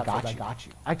 God says, I got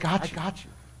you.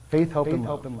 Faith, hope, and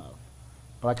love.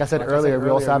 But like I said earlier, we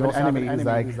also have an enemy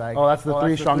who's like, oh, that's the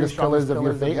three strongest pillars of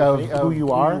your faith, of who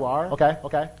you are. Okay.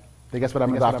 Then guess what I'm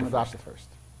going to go after first?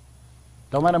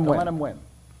 Don't let him win.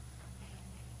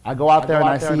 I go out there and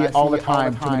I see all the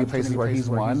time too many places where he's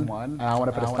won, and I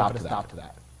want to put a stop to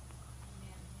that.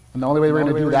 And the only way we're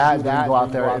going to do that is to go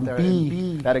out there and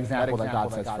be that example that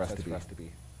God says for us to be.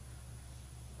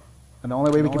 And the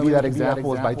only way we can be that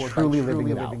example is by truly living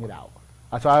it out.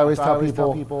 That's why I always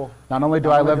tell people, not only do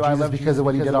I love Jesus because of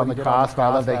what he did on the cross, but I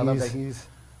love that he's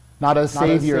not a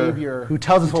savior who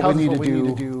tells us what we need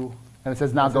to do, and it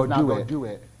says, now go do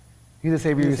it. He's a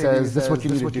savior who says, this is what you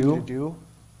need to do.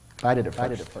 I did it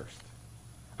first.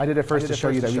 I did it first to show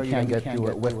you that we can get through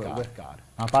it with God.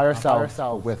 Not by ourselves,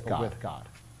 but with God.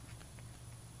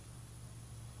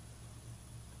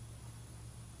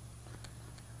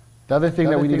 The other thing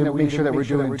that we need to make sure that we're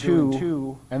doing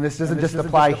too, and this doesn't just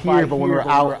apply here, but when we're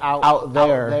out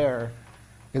there,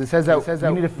 is it says that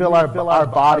we need to fill our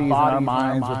bodies and our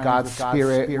minds with God's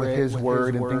Spirit, with His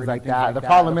Word, and things like that. The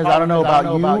problem is, I don't know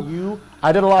about you,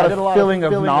 I did a lot of filling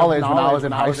of knowledge when I was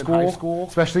in high school,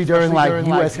 especially during like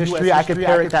U.S. history. I could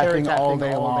parrot that thing all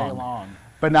day long.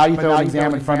 But now you throw an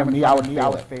exam in front of me, I would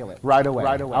fail it right away.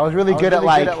 I was really good at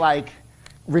like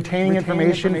retaining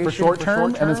information for short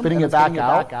term and then spitting it back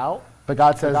out. But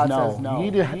God says no.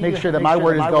 You need to make sure that my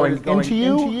word is going into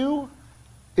you,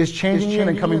 is changing you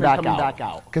and coming back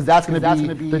out. Because that's going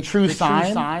to be the true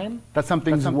sign that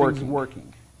something's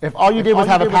working. If all you did was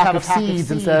have a pack of seeds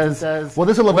and says, well,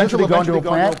 this will eventually go into a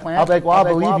plant, I'll be like, well, I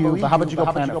believe you, but how about you go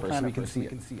plant it first so we can see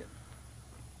it.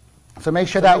 So make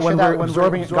sure that when we're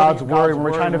absorbing God's word, when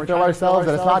we're trying to fill ourselves,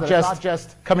 that it's not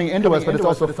just coming into us, but it's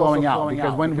also flowing out.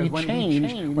 Because when we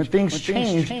change, when things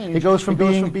change, it goes from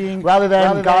being, rather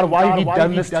than, God, why have you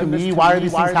done this to me? Why are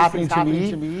these things happening to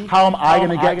me? How am I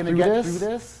going to get through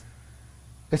this?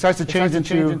 It starts to change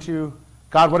into,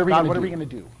 God, what are we going to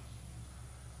do?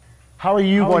 How are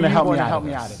you going to help me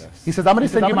out of this? He says, I'm going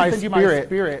to send you my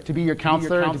spirit to be your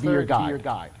counselor and to be your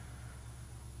guide.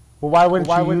 Well, why wouldn't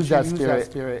you use that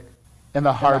spirit in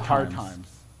the hard times?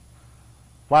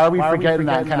 Why are we forgetting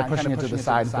that and kind of pushing it to the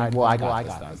side and saying, well, I got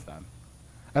this done?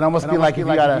 And almost be like if you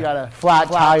got a flat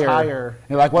tire,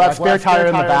 you're like, well, that spare tire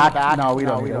in the back, no, we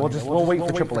don't need it. We'll wait for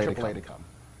AAA to come.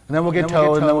 And then we'll get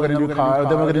towed, and then we'll get a new car,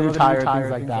 then we'll get a new tire, things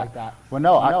like that. Well,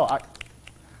 no,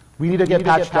 we need to get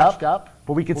patched up,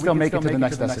 but we can still make it to the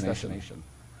next destination.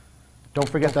 Don't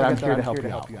forget that I'm here to help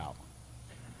you out.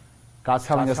 God's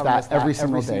telling us that every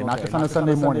single day, not just on a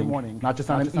Sunday morning, not just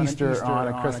on an Easter or on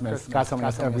a Christmas. God's telling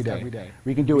us every day.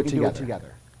 We can do it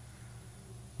together.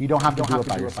 You don't have to do it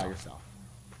by yourself.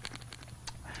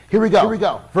 Here we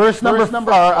go. Verse number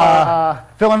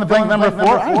fill in the blank number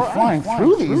 4. I'm flying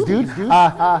through these, dude.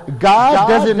 God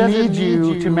doesn't need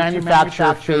you to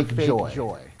manufacture fake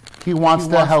joy. He wants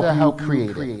to help you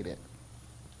create it.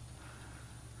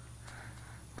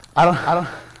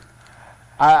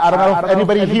 I don't know if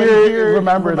anybody here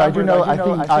remembers. I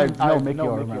think Mickey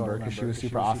will remember because she was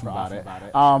super awesome about it.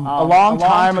 A long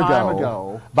time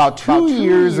ago, about 2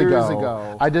 years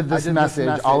ago, I did this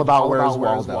message all about Where's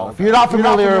Waldo. If you're not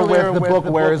familiar with the book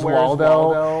Where's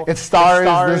Waldo, it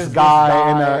stars this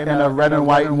guy in a red and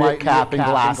white knit cap and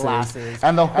glasses.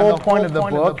 And the whole point of the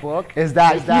book is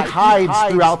that he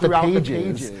hides throughout the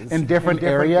pages in different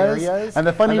areas. And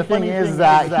the funny thing is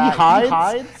that he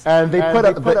hides, and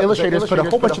the illustrators put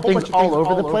a whole bunch of things all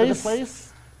over the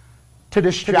place to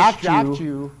distract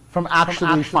you from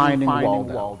actually finding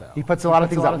Waldo. He puts a lot of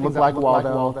things that look like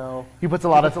Waldo. He puts a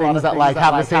lot of things that like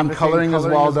have the same coloring as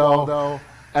Waldo.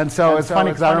 And so it's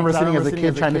funny because I remember sitting as a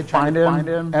kid trying to find him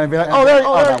and I'd be like, oh,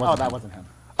 that wasn't him.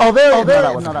 Oh, there, no,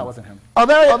 that wasn't him. Oh,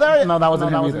 there, no, that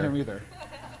wasn't him either.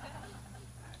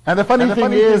 And the funny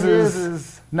thing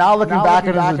is now looking back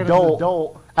as an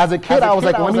adult, As a kid, I was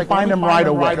like, let me find them right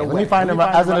away. Let me find them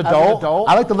as an adult.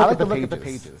 I like to look at the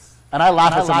pages. And I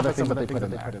laugh at some of the things that they put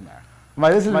in there. I'm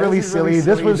like, this is really silly.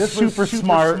 This was super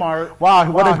smart.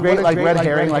 Wow, what a great like red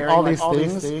herring, like all these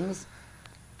things.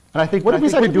 And I think, what if we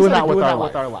started doing that with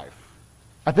our life?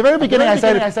 At the very beginning, I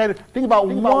said, think about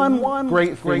one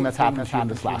great thing that's happened to you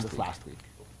this last week.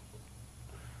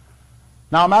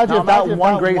 Now imagine if that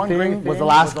one great thing was the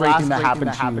last great thing that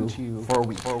happened to you for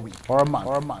a week, or a month,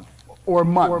 or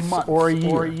months, or a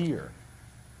year.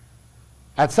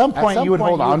 At some point, you would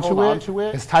hold on to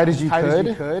it as tight as you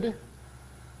could.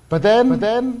 But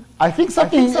then, I think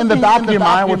something in the back of your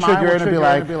mind will trigger it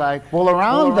and be like, well,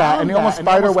 around that, and you almost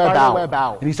spider web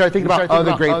out. And you start thinking about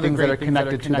other great things that are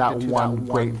connected to that one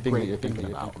great thing that you're thinking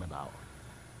about.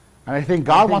 And I think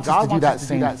God wants us to do that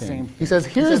same thing. He says,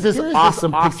 here's this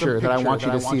awesome picture that I want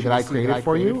you to see that I created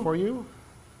for you.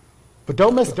 But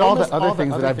don't miss all the other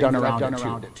things that I've done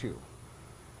around it too.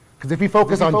 Because if you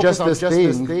focus on just this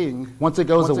thing, once it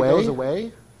goes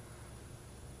away,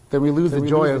 then we lose the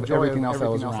joy of everything else that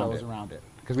was around it.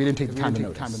 Because we didn't take the time to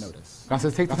notice. God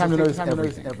says, take the time to notice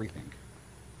everything.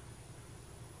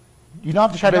 You don't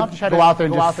have to try to go out there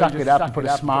and just suck it up and put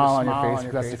a smile on your face,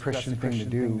 because that's the Christian thing to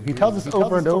do. He tells us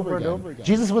over and over again.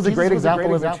 Jesus was a great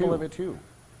example of it too.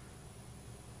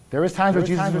 There was times where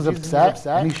Jesus was upset,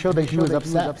 and he showed that he was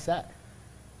upset.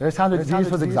 There was times where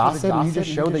Jesus was exhausted, and he just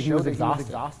showed that he was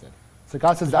exhausted. So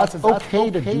God says, that's okay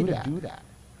to do that.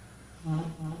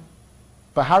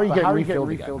 But how are you getting refilled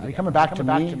again? Are you coming back to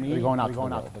me, or are you going out to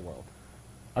the world?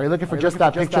 Are you looking for just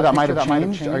that picture that might have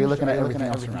changed, or are you looking at everything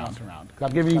else around?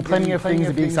 I've given you plenty of things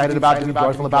to be excited about, to be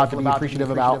joyful about, to be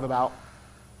appreciative about.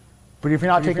 But if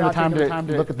you're not taking the time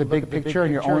to look at the big picture,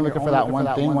 and you're only looking for that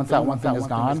one thing, once that one thing is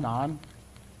gone,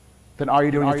 then all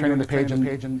you're doing is turning the page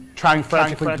and trying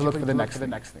frantically to look for the next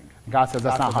thing. And God says,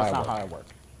 that's not how I work.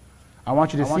 I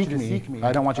want you to seek me, but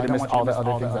I don't want you to miss all the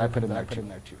other things that I put in there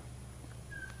too.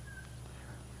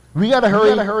 We gotta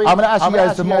hurry. I'm gonna ask you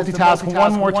guys to multitask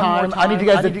one more time. I need you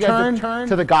guys to turn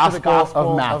to the Gospel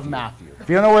of Matthew. If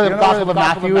you don't know where the Gospel of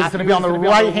Matthew is, it's gonna be on the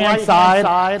right-hand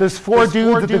side. There's four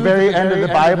dudes at the very end of the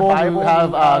Bible who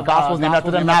have Gospels named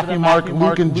after them: Matthew, Mark,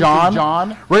 Luke, and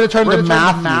John. We're gonna turn to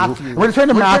Matthew. We're gonna turn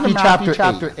to Matthew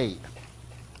chapter 8.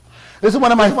 This is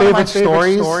one of my favorite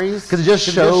stories because it just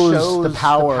shows the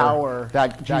power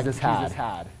that Jesus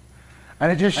had.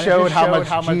 And it just showed how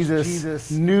much Jesus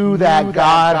knew that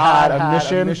God had a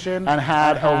mission and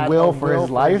had a will for his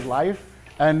life,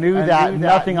 and knew that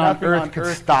nothing on earth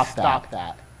could stop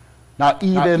that. Not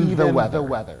even the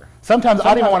weather. Sometimes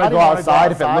I don't even want to go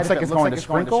outside if it looks like it's going to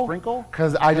sprinkle,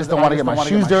 because I just don't want to get my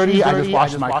shoes dirty. I just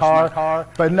washed my car.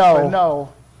 But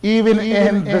no, even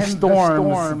in the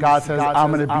storms, God says,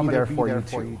 I'm going to be there for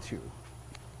you too.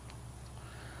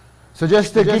 So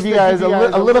just to give you guys a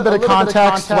little bit of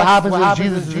context, what happens is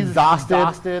Jesus is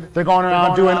exhausted. They're going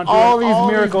around doing all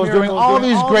these miracles, doing all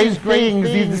these great things.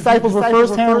 These disciples were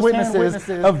first-hand witnesses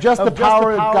of just the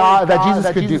power of God that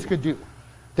Jesus could do.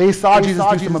 They saw Jesus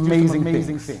do some amazing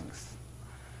things.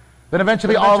 Then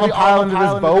eventually all of them pile into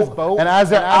this boat, and as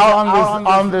they're out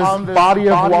on this body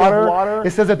of water,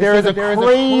 it says that there is a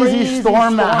crazy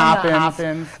storm that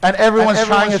happens, and everyone's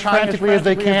trying as frantically as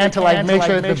they can to make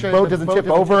sure that the boat doesn't tip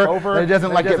over, that it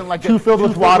doesn't get too filled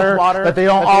with water, that they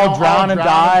don't all drown and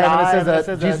die. And then it says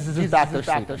that Jesus is just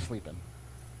back there sleeping.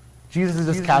 Jesus is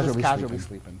just casually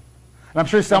sleeping. And I'm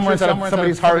sure somewhere inside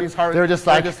somebody's heart, they're just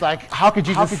like, how could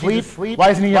Jesus sleep?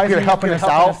 Why isn't he up here helping us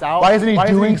out? Why isn't he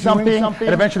doing something? And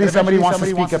eventually somebody wants to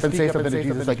speak up and say something to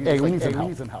Jesus, like, hey, we need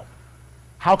some help.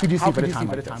 How could you sleep at a time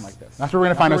like this? That's where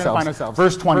we're going to find ourselves.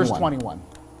 Verse 21.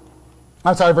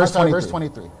 I'm sorry, verse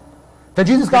 23. Then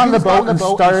Jesus got in the boat and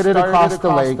started across the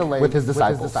lake with his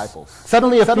disciples.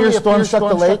 Suddenly a fierce storm struck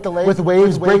the lake with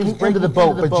waves breaking into the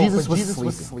boat, but Jesus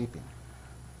was sleeping.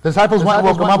 The disciples went and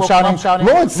woke him up shouting,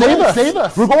 Lord, save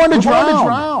us! We're going to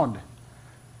drown!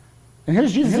 And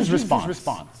here's Jesus'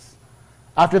 response.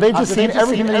 After they've just seen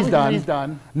everything that he's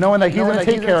done, knowing that he's going to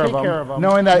take care of them,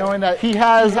 knowing that he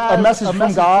has a message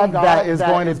from God that is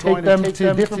going to take them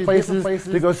to different places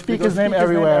to go speak his name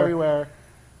everywhere.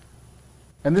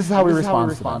 And this is how he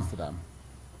responds to them.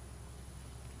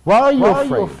 Why are you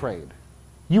afraid?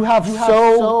 You have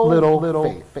so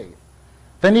little faith.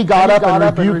 Then he got up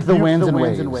and rebuked the winds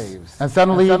and waves. And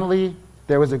suddenly,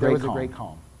 there was a great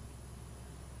calm.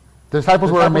 The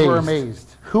disciples were amazed.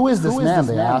 Who is this man,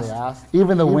 they asked.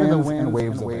 Even the winds and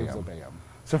waves obey him.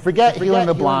 So forget healing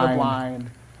the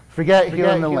blind. Forget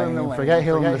healing the lame. Forget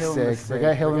healing the sick.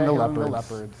 Forget healing the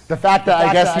lepers. The fact that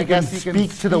I guess he can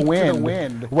speak to the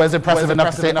wind was impressive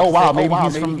enough to say, oh wow, maybe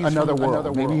he's from another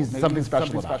world. Maybe he's something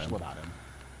special about him.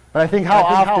 But I think how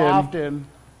often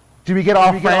do we get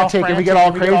all frantic and we get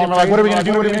all crazy and we're like, what are we going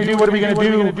to do? What are we going to do? What are we going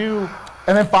to do?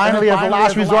 And then finally, as a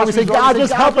last resort, we say, God,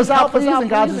 just help us out, please. And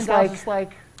God's just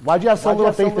like, why'd you have so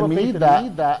little faith in me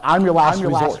that I'm your last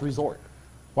resort?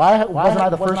 Why wasn't I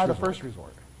the first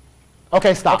resort?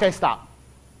 Okay, stop.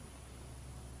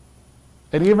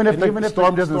 And even if the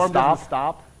storm doesn't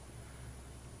stop,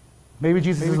 maybe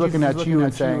Jesus is looking at you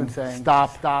and saying,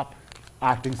 stop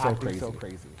acting so crazy.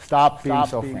 Stop being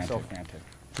so frantic.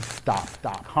 Just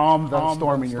stop. Calm the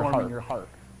storm in your heart.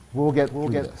 We'll get through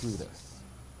this.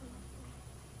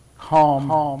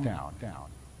 Calm down.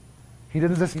 He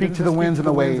doesn't just speak to the winds and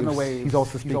the waves. He's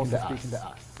also speaking to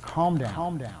us. Calm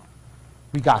down.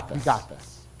 We got this.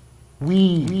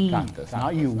 We got this.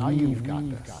 Not you. We've got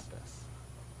this.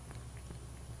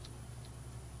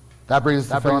 That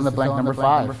brings us to fill in the blank number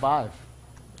 5.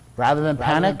 Rather than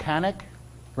panic,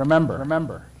 remember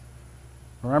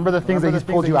the things that he's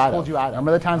pulled you out of.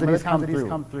 Remember the times that he's come through.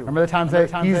 Remember the times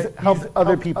that he's helped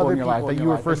other people in your life that you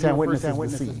were first-hand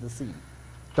witnesses to see.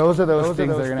 Those are those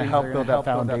things that are going to help build that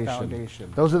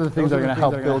foundation. Those are the things that are going to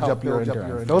help build up your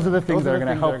endurance. Those are the things that are going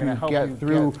to help you get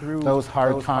through those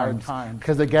hard times.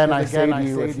 Because again, I say to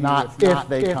you, it's not if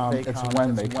they come, it's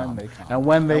when they come. And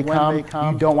when they come,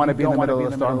 you don't want to be in the middle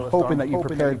of the storm hoping that you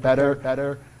prepared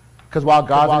better. Because while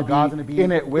God's going to be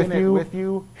in it with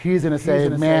you, he's going to say,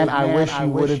 man, I wish you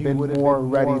would have been more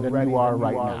ready than you are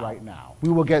right now. We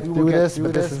will get through this,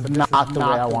 but this is not the way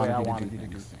I wanted you to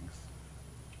do things.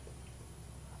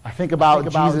 I think about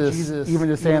Jesus, even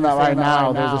just saying that right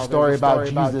now, there's a story about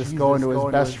Jesus going to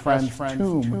his best friend's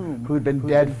tomb, who had been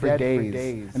dead for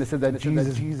days. And it said that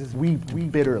Jesus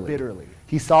wept bitterly.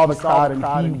 He saw the crowd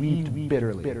and he wept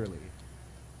bitterly.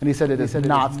 And he said it is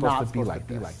not supposed to be like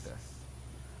this.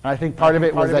 And I think part of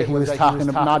it was that he was talking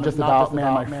not just about,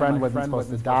 man, my friend wasn't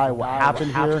supposed to die. What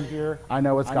happened here, I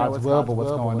know it's God's will, but what's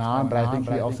going on? But I think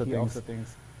he also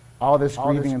thinks all this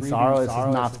grieving and sorrow, this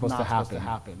is not supposed to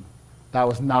happen. That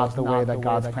was not the way that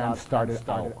God's plan started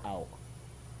out.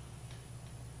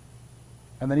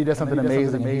 And then he does something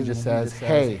amazing. He just says,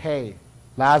 hey,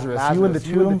 Lazarus, you in the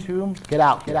tomb, get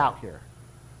out here.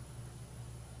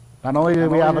 Not only do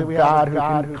we have a God who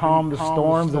can calm the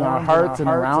storms in our hearts and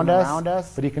around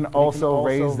us, but he can also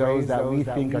raise those that we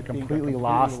think are completely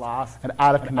lost and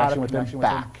out of connection with him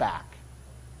back.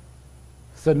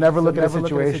 So never look at a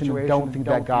situation and don't think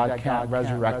that God can't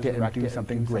resurrect it and do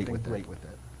something great with it.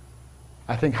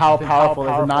 I think how powerful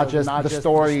is it, not just the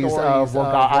stories of,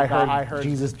 well, God, I heard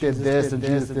Jesus did this and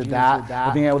Jesus did that,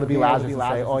 but being able to be Lazarus and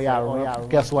say, oh yeah,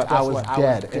 guess what, I was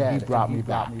dead and he brought me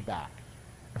back.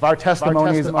 If our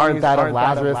testimonies aren't that of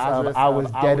Lazarus, of I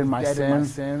was dead in my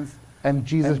sins, and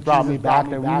Jesus brought me back,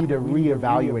 then we need to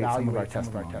reevaluate some of our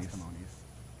testimonies.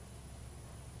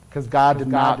 Because God did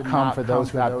not come for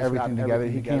those who had everything together.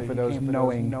 He came for those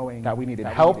knowing that we needed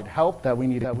help, that we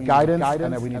needed guidance,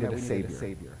 and that we needed a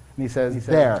Savior. And he says,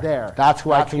 there, that's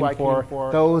who I came for.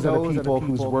 Those are the people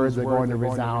whose words are going to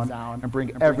resound and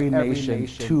bring every nation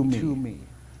to me.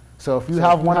 So if you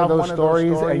have one of those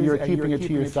stories and you're keeping it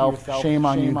to yourself, shame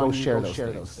on you, go share those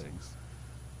things.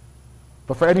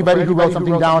 But for anybody who wrote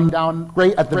something down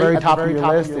great at the very top of your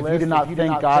list, if you did not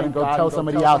thank God and go tell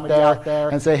somebody out there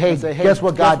and say, hey, guess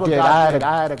what God did? I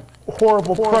had a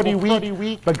horrible, cruddy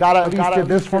week, but God at least did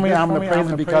this for me, and I'm going to praise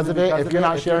him because of it. If you're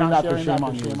not sharing that, there's shame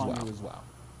on you as well.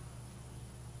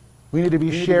 We need to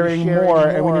be sharing more,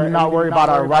 and we need to not worry about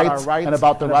our rights and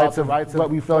about the rights of what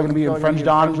we feel are going to be infringed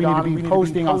on. We need to be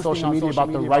posting on social media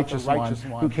about the righteous one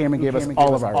who came and gave us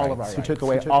all of our rights, who took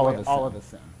away all of the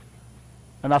sin.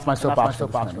 And that's my soapbox for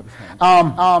this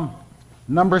morning.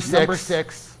 Number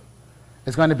six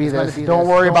is going to be this. Don't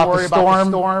worry about the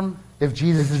storm if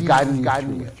Jesus is guiding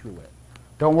you through it.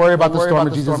 Don't worry about the storm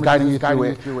if Jesus is guiding you through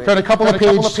it. Turn a couple of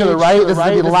pages to the right. This is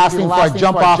going to be the last thing before I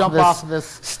jump off this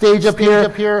stage up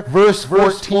here. Verse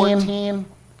 14.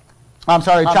 I'm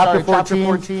sorry, chapter 14.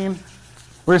 We're going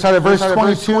to start at verse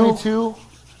 22.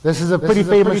 This is a pretty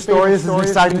famous story. This is an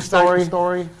exciting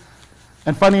story.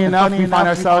 And funny enough, we find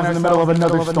ourselves in the middle of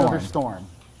another storm.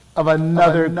 Of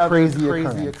another crazy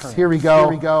occurrence. Here we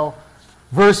go.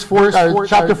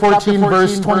 Chapter 14,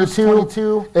 verse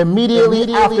 22.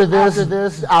 Immediately after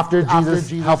this, after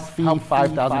Jesus helped feed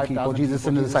 5,000 people, Jesus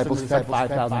and the disciples fed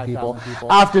 5,000 people.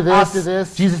 After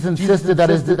this, Jesus insisted that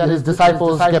his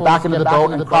disciples get back into the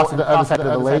boat and cross to the other side of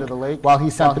the lake while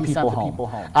he sent the people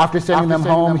home. After sending them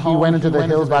home, he went into the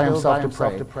hills by himself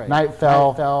to pray. Night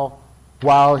fell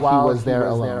while he was there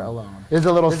alone. Here's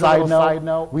a little side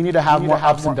note. We need to have more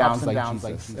ups and downs like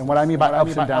Jesus. And what I mean by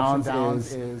ups and downs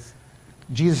is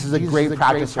Jesus is a great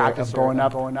practicer of going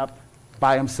up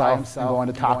by himself and going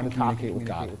to talk and communicate with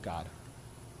God.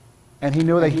 And he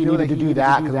knew that he needed to do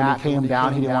that because when he came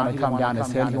down, he didn't want to come down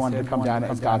as him. He wanted to come down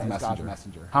as God's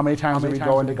messenger. How many times do we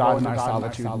go into God in our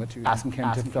solitude, asking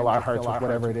him to fill our hearts with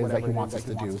whatever it is that he wants us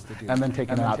to do, and then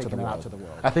taking it out to the world?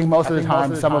 I think most of the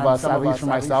time, some of us, at least for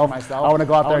myself, I want to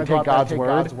go out there and take God's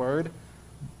word,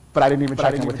 but I didn't even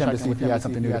check in with him to see if he had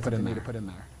something new to put in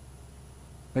there.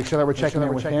 Make sure that we're checking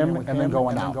in with him and then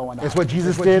going out. It's what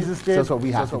Jesus did, so it's what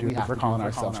we have to do if we're calling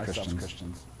ourselves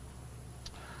Christians.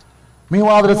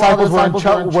 Meanwhile, the disciples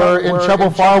were in trouble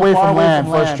far away from land,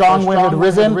 for a strong wind had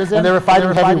risen, and they were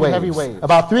fighting heavy waves.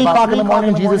 About 3 o'clock in the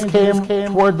morning, Jesus came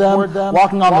toward them,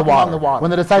 walking on the water. When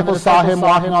the disciples saw him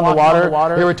walking on the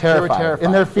water, they were terrified.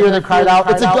 In their fear, they cried out,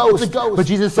 "It's a ghost!" But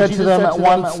Jesus said to them at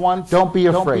once, "Don't be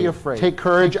afraid. Take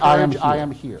courage, I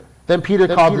am here." Then Peter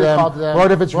called to them,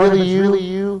 "Lord, if it's really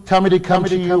you, tell me to come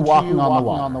to you walking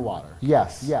on the water."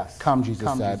 Yes, come, Jesus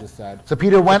said. So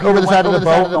Peter went over the side of the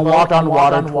boat and walked on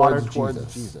water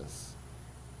towards Jesus.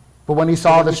 But when he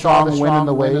saw the strong wind and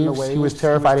the waves, he was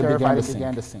terrified and began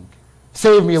to sink.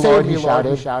 "Save me, Lord," he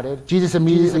shouted. Jesus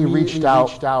immediately reached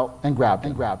out and grabbed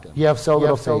him. "You have so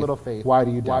little faith. Why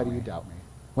do you doubt me?"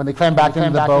 When they climbed back into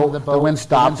the boat, the wind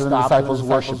stopped and the disciples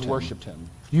worshipped him.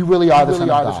 "You really are the Son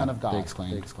of God," they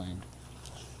exclaimed.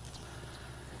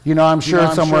 You know, I'm sure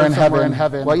somewhere in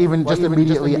heaven, well, even just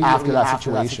immediately after that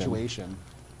situation,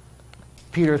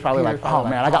 Peter's probably like, "Oh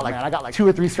man, I got like 2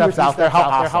 or 3 steps out there. How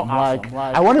awesome!" Like,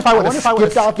 I wonder if I would have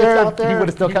skipped out there, he would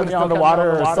have still kept me on the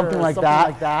water or something like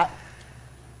that.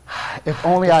 If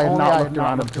only I had not looked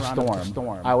around at the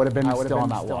storm, I would have been still on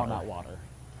that water.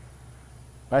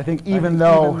 But I think even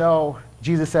though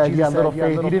Jesus said, "You have little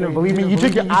faith," he didn't believe me. You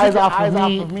took your eyes off of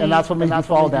me, and that's what made you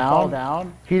fall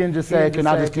down. He didn't just say, "Can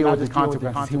I just deal with the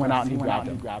consequences?" He went out and he grabbed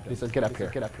him. He said, "Get up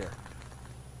here.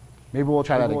 Maybe we'll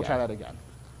try that again."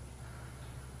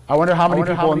 I wonder how many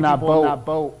people in that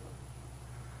boat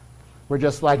were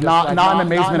just like, not in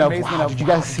amazement of, "Wow, did you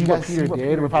guys see what Peter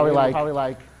did?" We're probably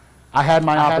like, "I had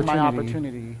my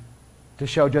opportunity to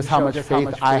show just how much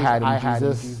faith I had in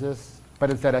Jesus,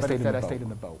 but instead I stayed in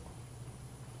the boat.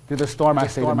 Through the storm, I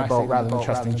stayed in the boat rather than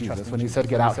trusting Jesus when he said,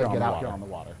 get out here on the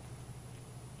water.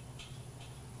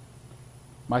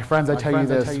 My friends, I tell you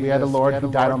this, we had a Lord who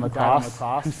died on the cross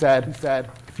who said,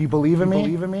 if you believe in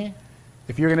me,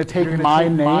 if you're going to take my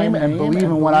name and believe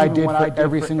in what I did for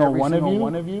every single one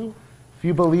of you, if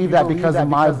you believe that because of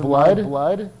my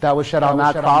blood that was shed on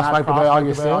that cross wiped away all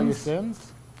your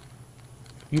sins,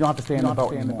 you don't have to stay in the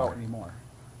boat anymore.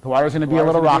 The water's going to be a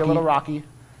little rocky.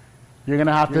 You're going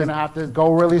to have to go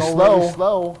really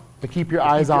slow, but keep your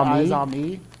eyes on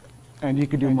me, and you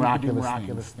can do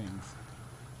miraculous things.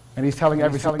 And he's telling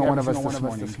every single one of us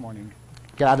this morning,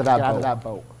 get out of that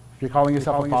boat. If you're calling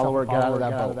yourself a follower, get out of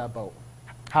that boat.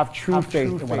 Have true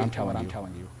faith in what I'm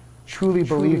telling you. Truly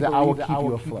believe that I will keep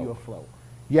you afloat.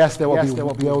 Yes, there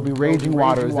will be raging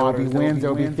waters, there will be winds,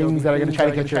 there will be things that are going to try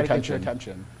to get your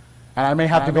attention. And I may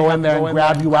have to go in there and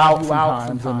grab you out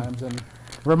sometimes and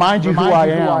remind you who I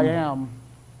am.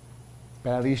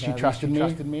 But at least you trusted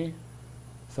me.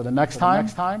 So the next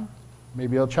time,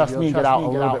 maybe you'll trust me and get out a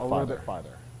little bit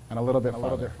farther. And a little bit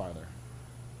farther.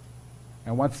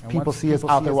 And once people see us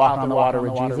out there walking on the water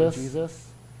with Jesus,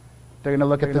 they're going to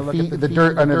look at the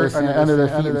dirt under their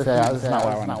feet and say, this is not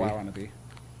where I want to be.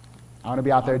 I want to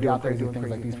be out there doing crazy things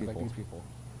like these people.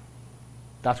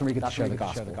 That's when we get to share the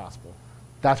gospel.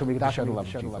 That's when we get to share the love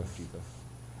of Jesus.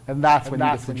 And that's when you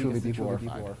get to truly be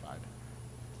glorified.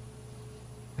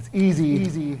 It's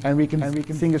easy, and we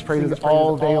can sing his praises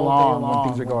all day long when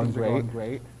things are going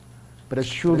great. But it's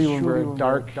truly when we're in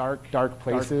dark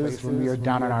places, when we are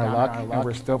down on our luck, and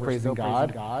we're still praising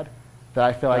God, that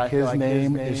I feel like his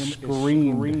name is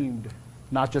screamed,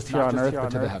 not just here on earth, but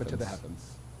to the heavens.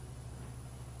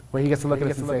 Where he gets to look at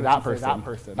us and say, that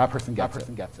person gets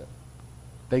it.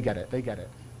 They get it.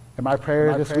 And my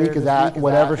prayer this week is that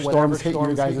whatever storms hit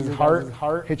your guys'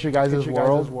 heart, hit your guys'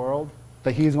 world,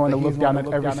 that he's going to look down at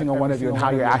every single one of you and how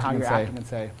you're acting and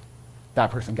say,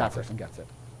 that person gets it.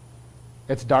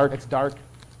 It's dark, but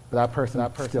that person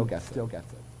still gets it.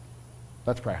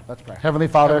 Let's pray. Heavenly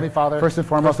Father, first and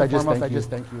foremost, I just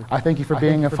thank you. I thank you for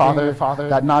being a Father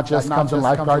that not just comes and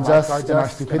lifeguards us in our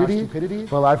stupidity,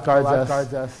 but lifeguards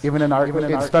us even in our,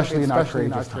 especially in our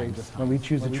courageous times, when we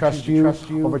choose to trust you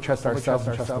over trust ourselves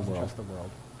and trust the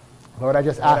world. Lord, I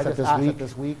just ask that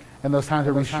this week, and those times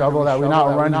where we struggle, that we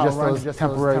not run to just those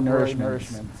temporary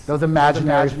nourishments, those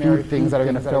imaginary food things that are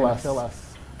going to fill us,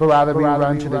 but rather we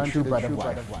run to the true bread of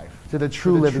life, to the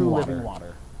true living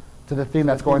water, to the thing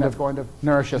that's going to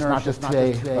nourish us not just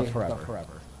today, but forever.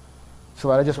 So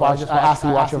I ask that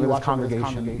you watch over this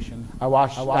congregation. I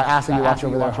ask that you watch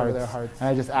over their hearts. And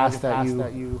I just ask that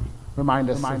you remind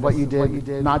us of what you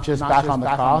did, not just back on the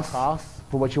cross,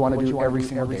 but what you want to do every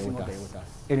single day with us.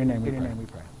 In your name we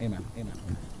pray. Amen. Amen.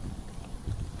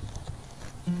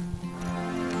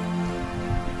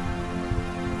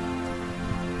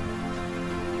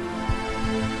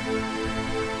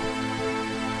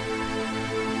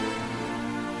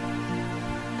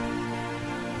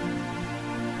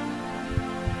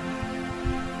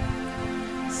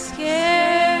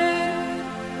 Scared.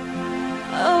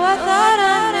 Oh, I thought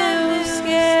I knew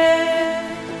scared,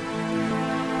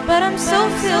 but I'm so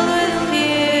filled with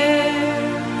fear,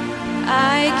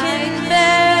 I can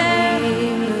barely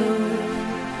move.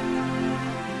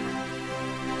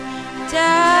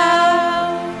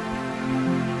 Doubt.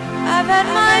 I've had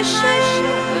my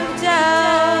share of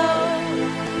doubt,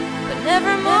 but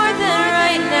never more than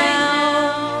right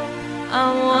now.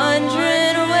 I'm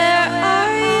wondering, where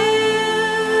are you?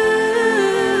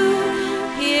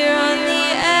 Here on the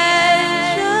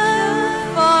edge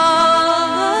of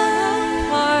falling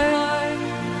apart.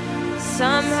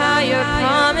 Somehow your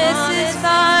promises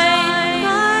find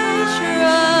my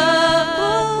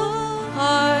troubled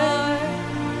heart.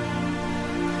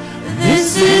 This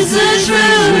is the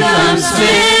truth I'm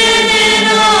standing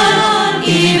on,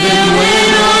 even when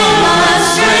all my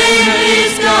strength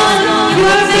is gone. You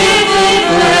are faithful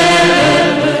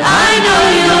forever. I know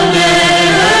you'll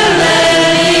never let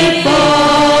me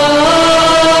fall.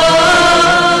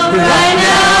 Right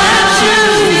now I'm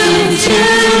choosing to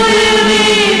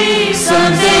believe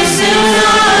someday soon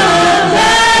I'll look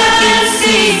back and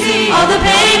see all the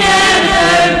pain and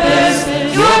purpose.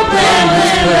 Your plan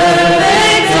was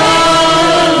perfect all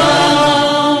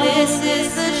along. This is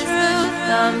the truth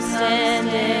I'm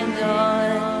standing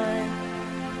on.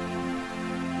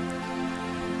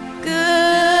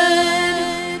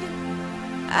 Good.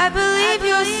 I believe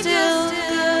you're still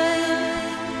good.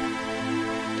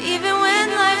 Even when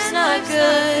life's not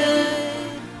good,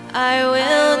 I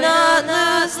will not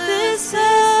lose this hope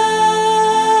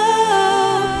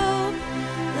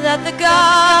that the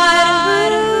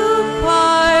God who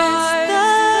parts the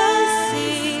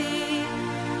sea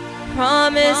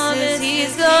promises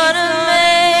He's gonna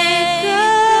make a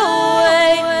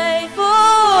way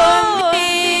for me.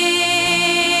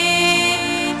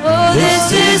 Oh, this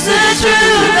is the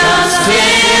truth I'm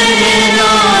standing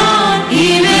on,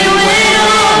 even when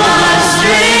all my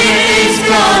strength is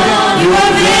gone. You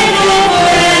are faithful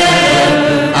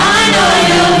forever. I know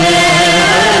you'll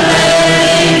never let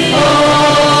me fall.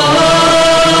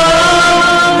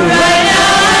 Right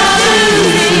now I'm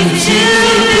choosing to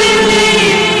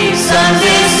believe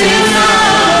someday soon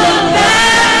I'll look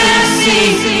back and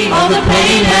see all the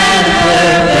pain had a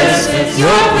purpose.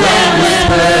 Your plan was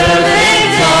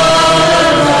perfect all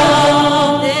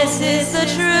along. This is the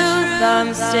truth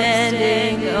I'm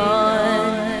standing on.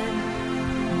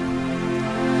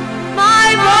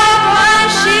 My rock, my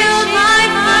shield, my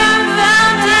firm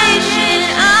foundation.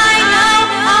 I know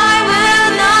I will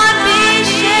not be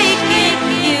shaken.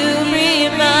 You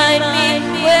remind me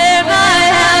where my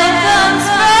help comes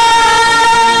from.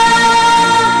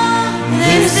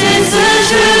 This is the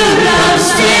truth I'm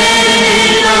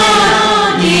standing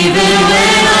on, even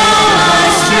when all my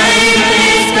strength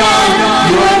is gone.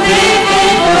 You are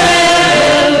faithful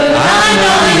forever. I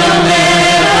know you'll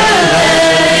never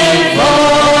let me fall.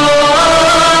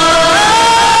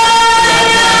 Right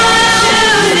now I'm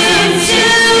choosing to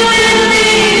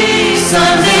believe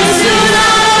someday soon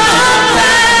I'll look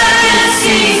back and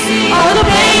see all the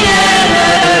pain and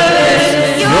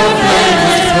hurt. Your plan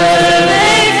was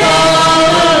perfect all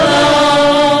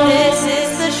along. This is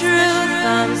the truth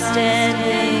I'm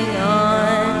standing on.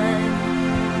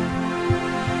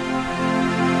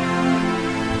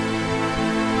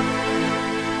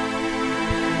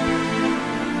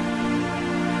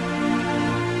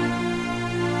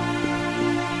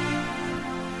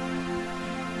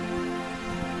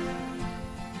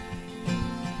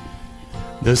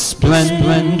 The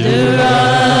splendor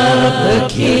of the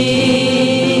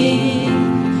King,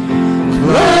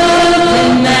 clothed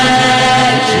in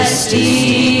majesty,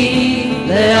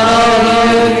 let all the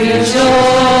earth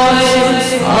rejoice,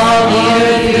 all the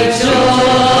earth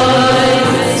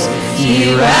rejoice. He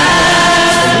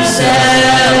wraps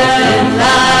Himself in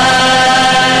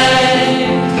light,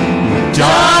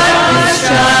 darkness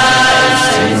tries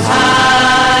to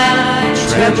hide,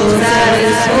 trembles at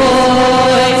His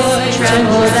voice,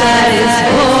 trembles at His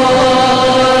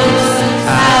voice.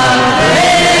 How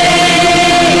great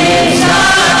is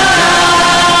our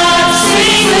God!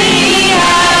 Sing with me,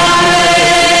 how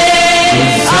great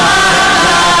is our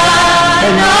God!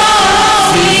 And all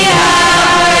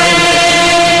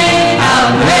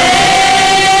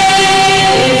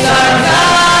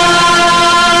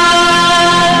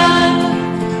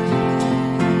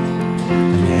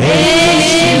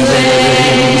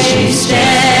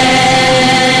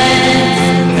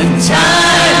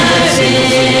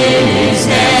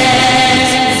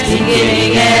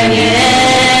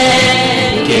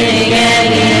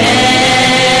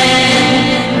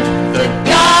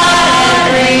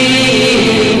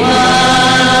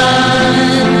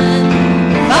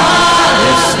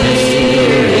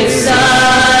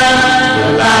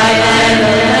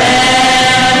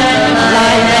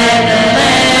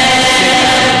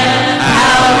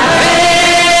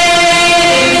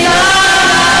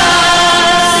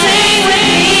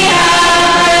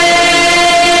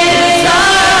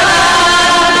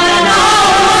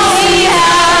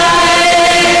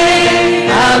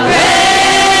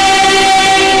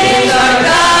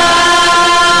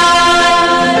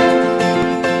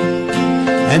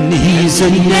the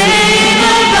name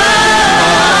above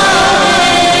all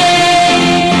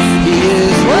names. He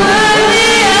is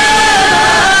worthy of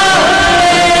our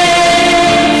praise.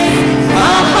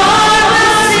 Our heart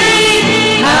will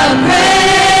sing how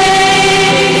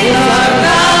great our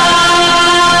God.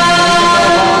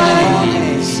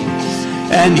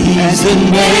 And He's the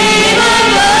name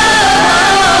above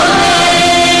all names.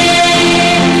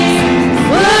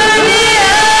 Worthy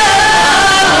of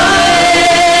our praise.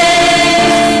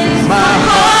 My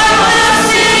heart will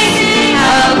sing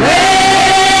how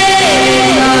great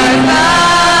our God.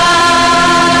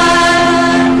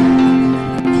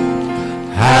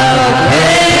 How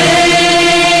great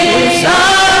is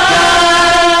our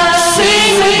God.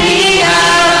 Sing with me,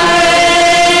 how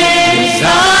great is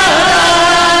our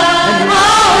God. And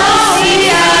all will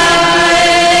see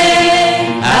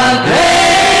how great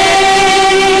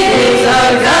is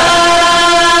our God.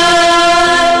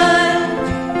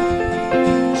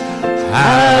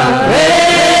 How great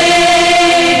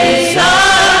is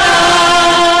our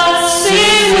God.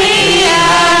 Sing with me,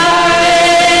 how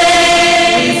great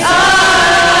is our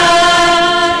God.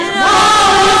 And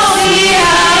all will see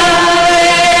how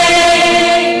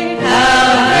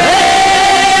great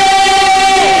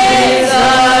is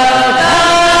our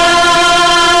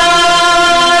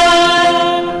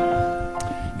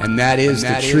God. And that is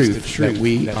the truth that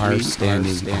we are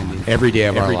standing on every day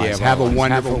of our lives. Have a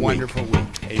wonderful week.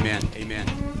 Amen. Amen.